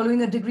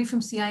following a degree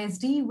from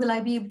CISD, will I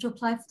be able to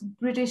apply for the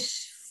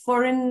British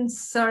Foreign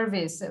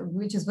Service,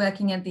 which is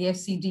working at the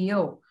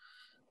FCDO?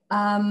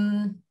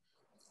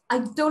 I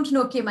don't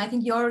know, Kim, I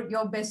think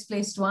you're best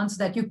placed to answer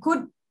that. You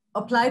could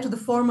apply to the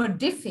former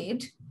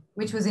DFID,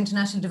 which was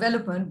International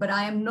Development, but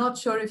I am not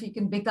sure if you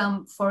can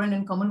become Foreign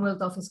and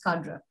Commonwealth Office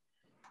cadre.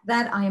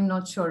 That I am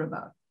not sure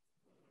about.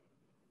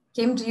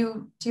 Kim,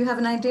 do you have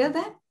an idea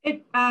there?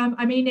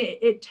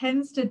 It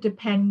tends to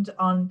depend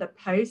on the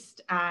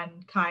post,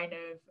 and kind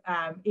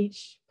of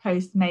each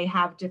post may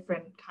have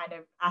different kind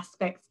of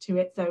aspects to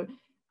it. So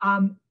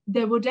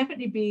there will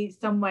definitely be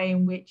some way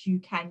in which you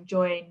can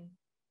join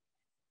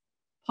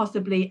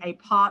possibly a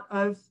part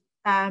of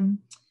the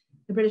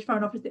British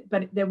Foreign Office,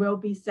 but there will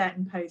be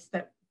certain posts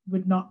that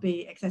would not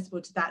be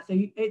accessible to that. So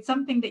it's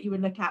something that you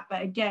would look at.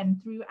 But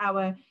again, through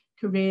our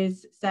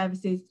careers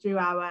services, through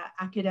our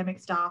academic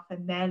staff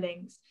and their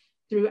links,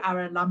 through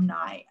our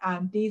alumni,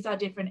 these are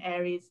different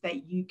areas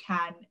that you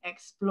can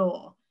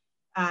explore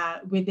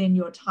within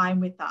your time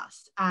with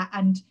us.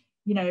 And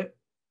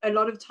a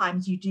lot of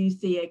times you do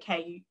see,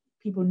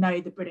 people know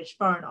the British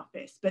Foreign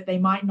Office, but they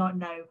might not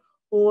know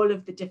all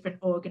of the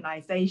different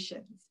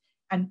organizations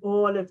and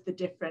all of the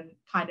different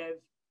kind of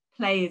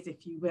players,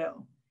 if you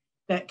will,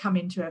 that come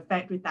into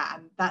effect with that.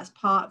 And that's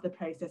part of the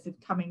process of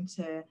coming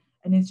to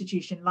an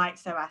institution like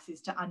SOAS,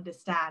 is to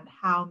understand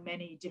how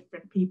many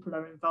different people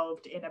are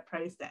involved in a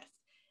process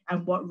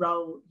and what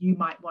role you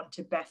might want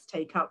to best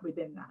take up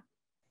within that.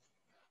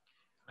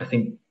 I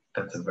think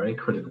that's a very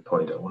critical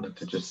point. I wanted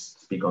to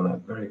just speak on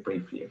that very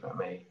briefly, if I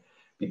may,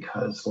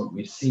 because what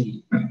we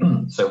see,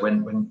 so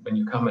when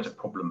you come at a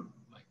problem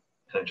like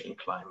energy and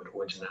climate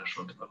or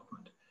international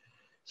development,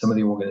 some of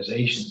the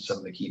organizations, some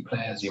of the key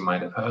players you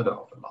might have heard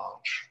of are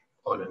large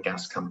oil and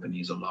gas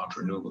companies or large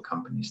renewable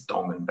companies,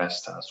 Dong and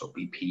Vestas or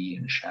BP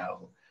and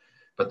Shell.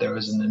 But there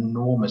is an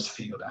enormous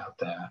field out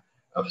there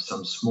of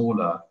some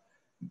smaller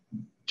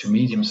to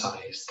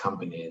medium-sized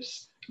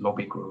companies,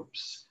 lobby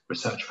groups,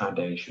 research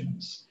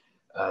foundations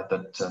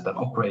that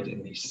operate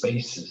in these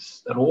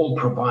spaces that all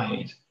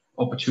provide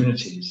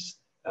opportunities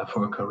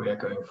for a career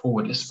going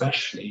forward,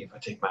 especially if I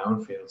take my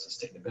own field,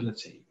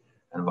 sustainability,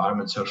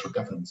 environment, social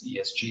governance,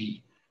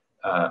 ESG,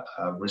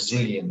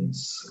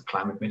 resilience,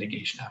 climate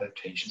mitigation,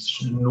 adaptation,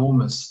 such an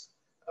enormous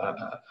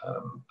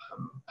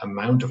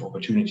amount of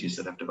opportunities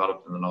that have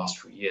developed in the last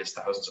few years,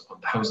 thousands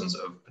upon thousands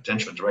of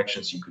potential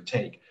directions you could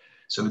take.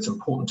 So it's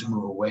important to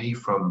move away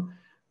from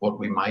what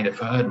we might have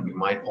heard, and we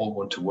might all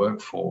want to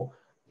work for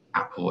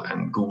Apple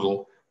and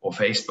Google or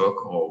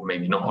Facebook, or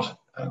maybe not.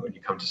 When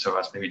you come to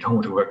SOAS, maybe you don't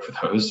want to work for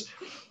those,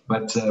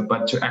 but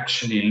to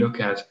actually look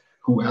at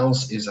who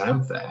else is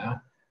out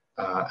there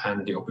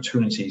and the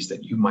opportunities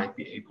that you might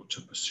be able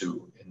to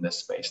pursue in this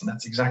space. And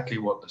that's exactly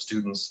what the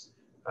students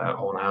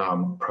on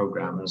our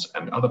programs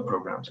and other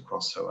programs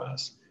across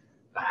SOAS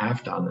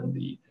have done, and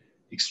the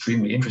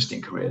extremely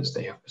interesting careers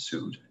they have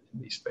pursued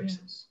in these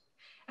spaces.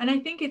 Yeah. And I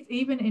think it's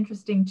even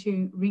interesting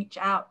to reach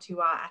out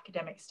to our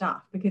academic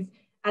staff, because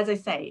as I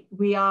say,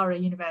 we are a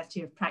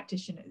university of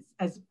practitioners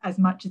as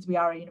much as we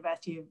are a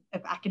university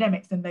of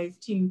academics, and those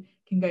two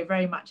can go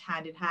very much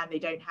hand in hand. They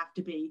don't have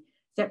to be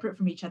separate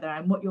from each other.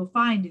 And what you'll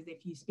find is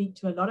if you speak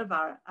to a lot of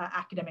our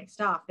academic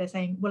staff, they're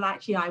saying, well,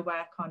 actually, I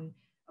work on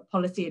a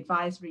policy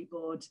advisory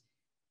board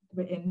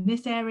in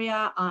this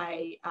area,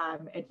 I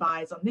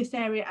advise on this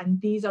area,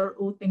 and these are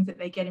all things that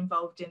they get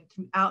involved in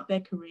throughout their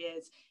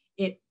careers.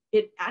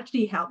 It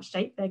actually helps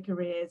shape their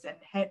careers and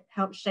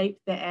helps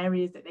shape the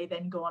areas that they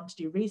then go on to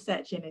do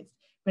research in. It's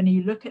when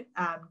you look at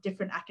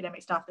different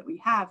academic staff that we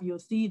have, you'll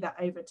see that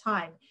over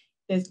time,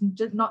 there's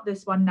just not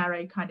this one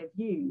narrow kind of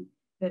view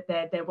that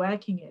they're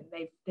working in.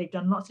 They've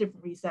done lots of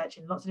different research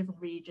in lots of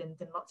different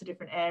regions and lots of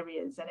different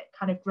areas, and it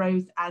kind of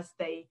grows as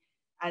they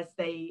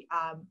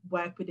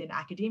work within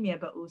academia,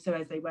 but also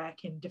as they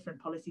work in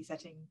different policy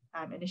setting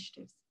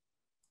initiatives.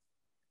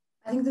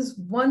 I think there's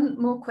one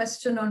more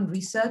question on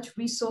research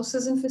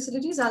resources and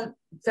facilities. I'll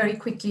very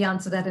quickly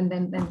answer that and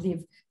then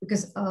leave,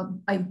 because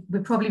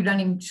we're probably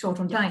running short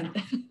on time.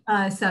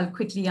 So I'll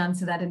quickly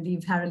answer that and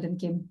leave Harold and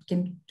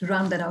Kim to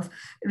round that off.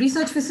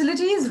 Research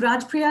facilities,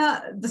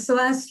 Rajpriya, the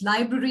SOAS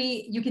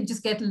library, you can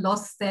just get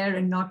lost there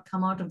and not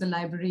come out of the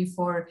library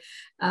for,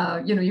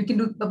 you can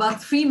do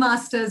about 3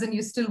 masters and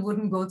you still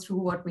wouldn't go through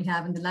what we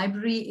have in the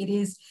library. It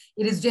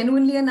is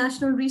genuinely a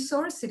national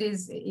resource. It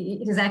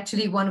is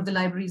actually one of the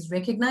libraries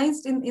recognized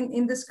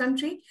in this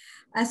country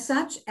as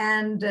such,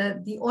 and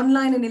the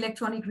online and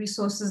electronic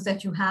resources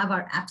that you have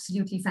are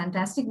absolutely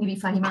fantastic. Maybe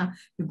Fahima,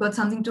 you've got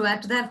something to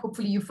add to that.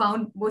 Hopefully you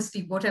found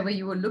mostly whatever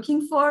you were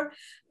looking for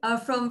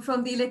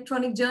from the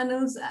electronic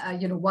journals.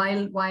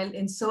 While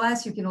in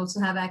SOAS, you can also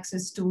have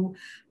access to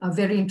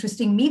very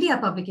interesting media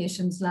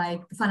publications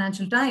like the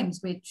Financial Times,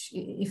 which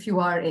if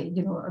you are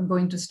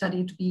going to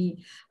study to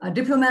be a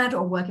diplomat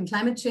or work in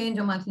climate change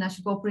or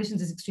multinational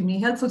corporations, is extremely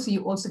helpful. So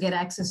you also get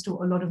access to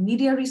a lot of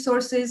media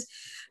resources.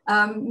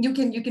 You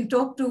can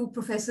talk to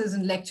professors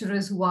and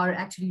lecturers who are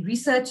actually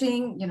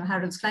researching,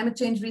 Harold's climate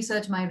change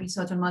research, my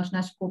research on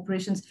multinational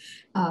corporations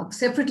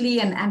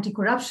separately, and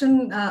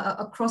anti-corruption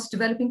across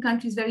developing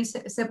countries very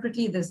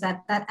separately. There's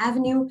that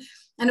avenue.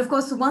 And of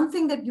course, the one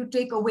thing that you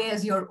take away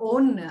as your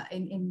own,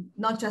 in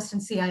not just in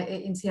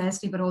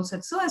CIST, but also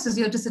at SOAS, is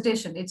your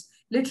dissertation. It's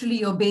literally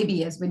your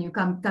baby, as when you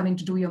come in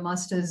to do your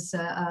master's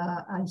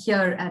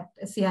here at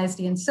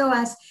CIST and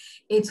SOAS.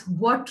 It's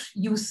what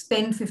you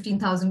spend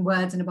 15,000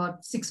 words in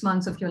about 6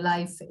 months of your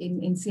life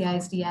in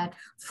CISD at,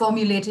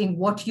 formulating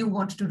what you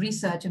want to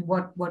research and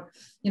what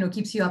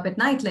keeps you up at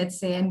night, let's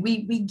say. And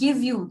we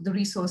give you the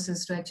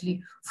resources to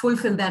actually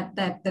fulfill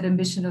that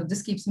ambition of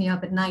this keeps me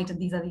up at night, and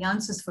these are the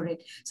answers for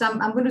it. So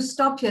I'm going to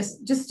stop here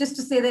just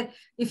to say that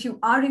if you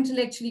are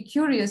intellectually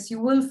curious, you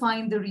will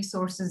find the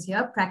resources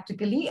here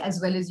practically, as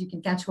well as you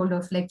can catch hold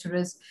of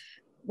lecturers,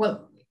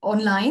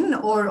 online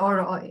or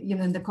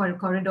in the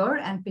corridor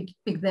and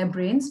pick their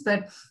brains.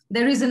 But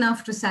there is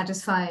enough to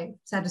satisfy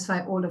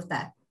all of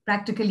that,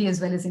 practically as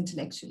well as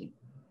intellectually.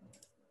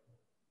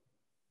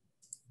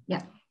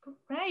 Yeah.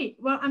 Great.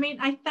 Well,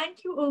 I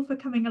thank you all for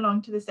coming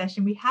along to the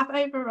session. We have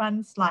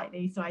overrun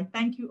slightly, so I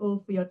thank you all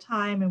for your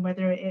time, and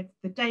whether it's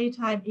the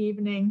daytime,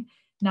 evening,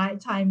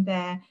 nighttime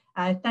there.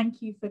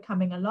 Thank you for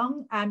coming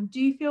along.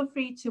 Do feel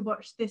free to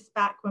watch this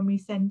back when we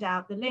send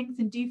out the links,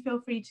 and do feel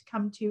free to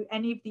come to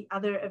any of the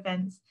other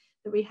events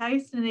that we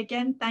host. And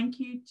again, thank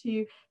you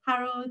to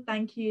Harold,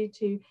 thank you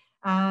to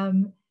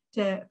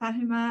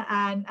Fahima,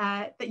 and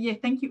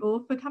thank you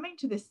all for coming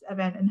to this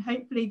event, and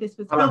hopefully this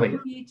was helpful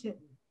for you to.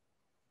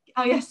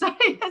 Oh yeah,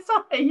 sorry.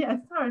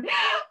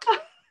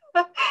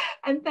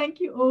 And thank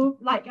you all.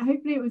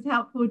 Hopefully it was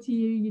helpful to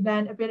you. You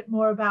learned a bit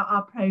more about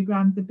our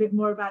programs, a bit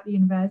more about the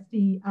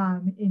university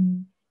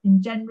in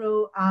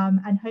general,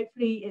 and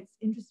hopefully it's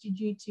interested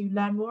you to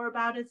learn more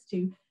about us,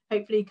 to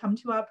hopefully come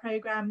to our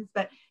programs.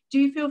 But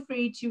do feel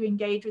free to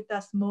engage with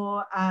us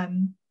more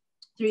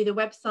through the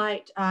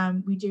website.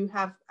 We do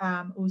have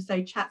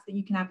also chats that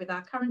you can have with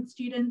our current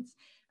students,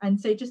 and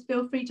so just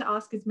feel free to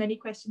ask as many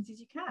questions as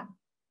you can.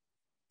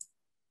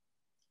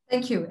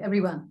 Thank you,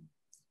 everyone.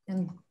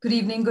 And good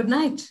evening, good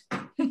night,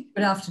 good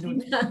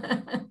afternoon.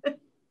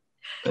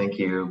 Thank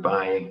you.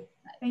 Bye.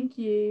 Thank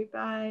you.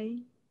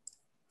 Bye.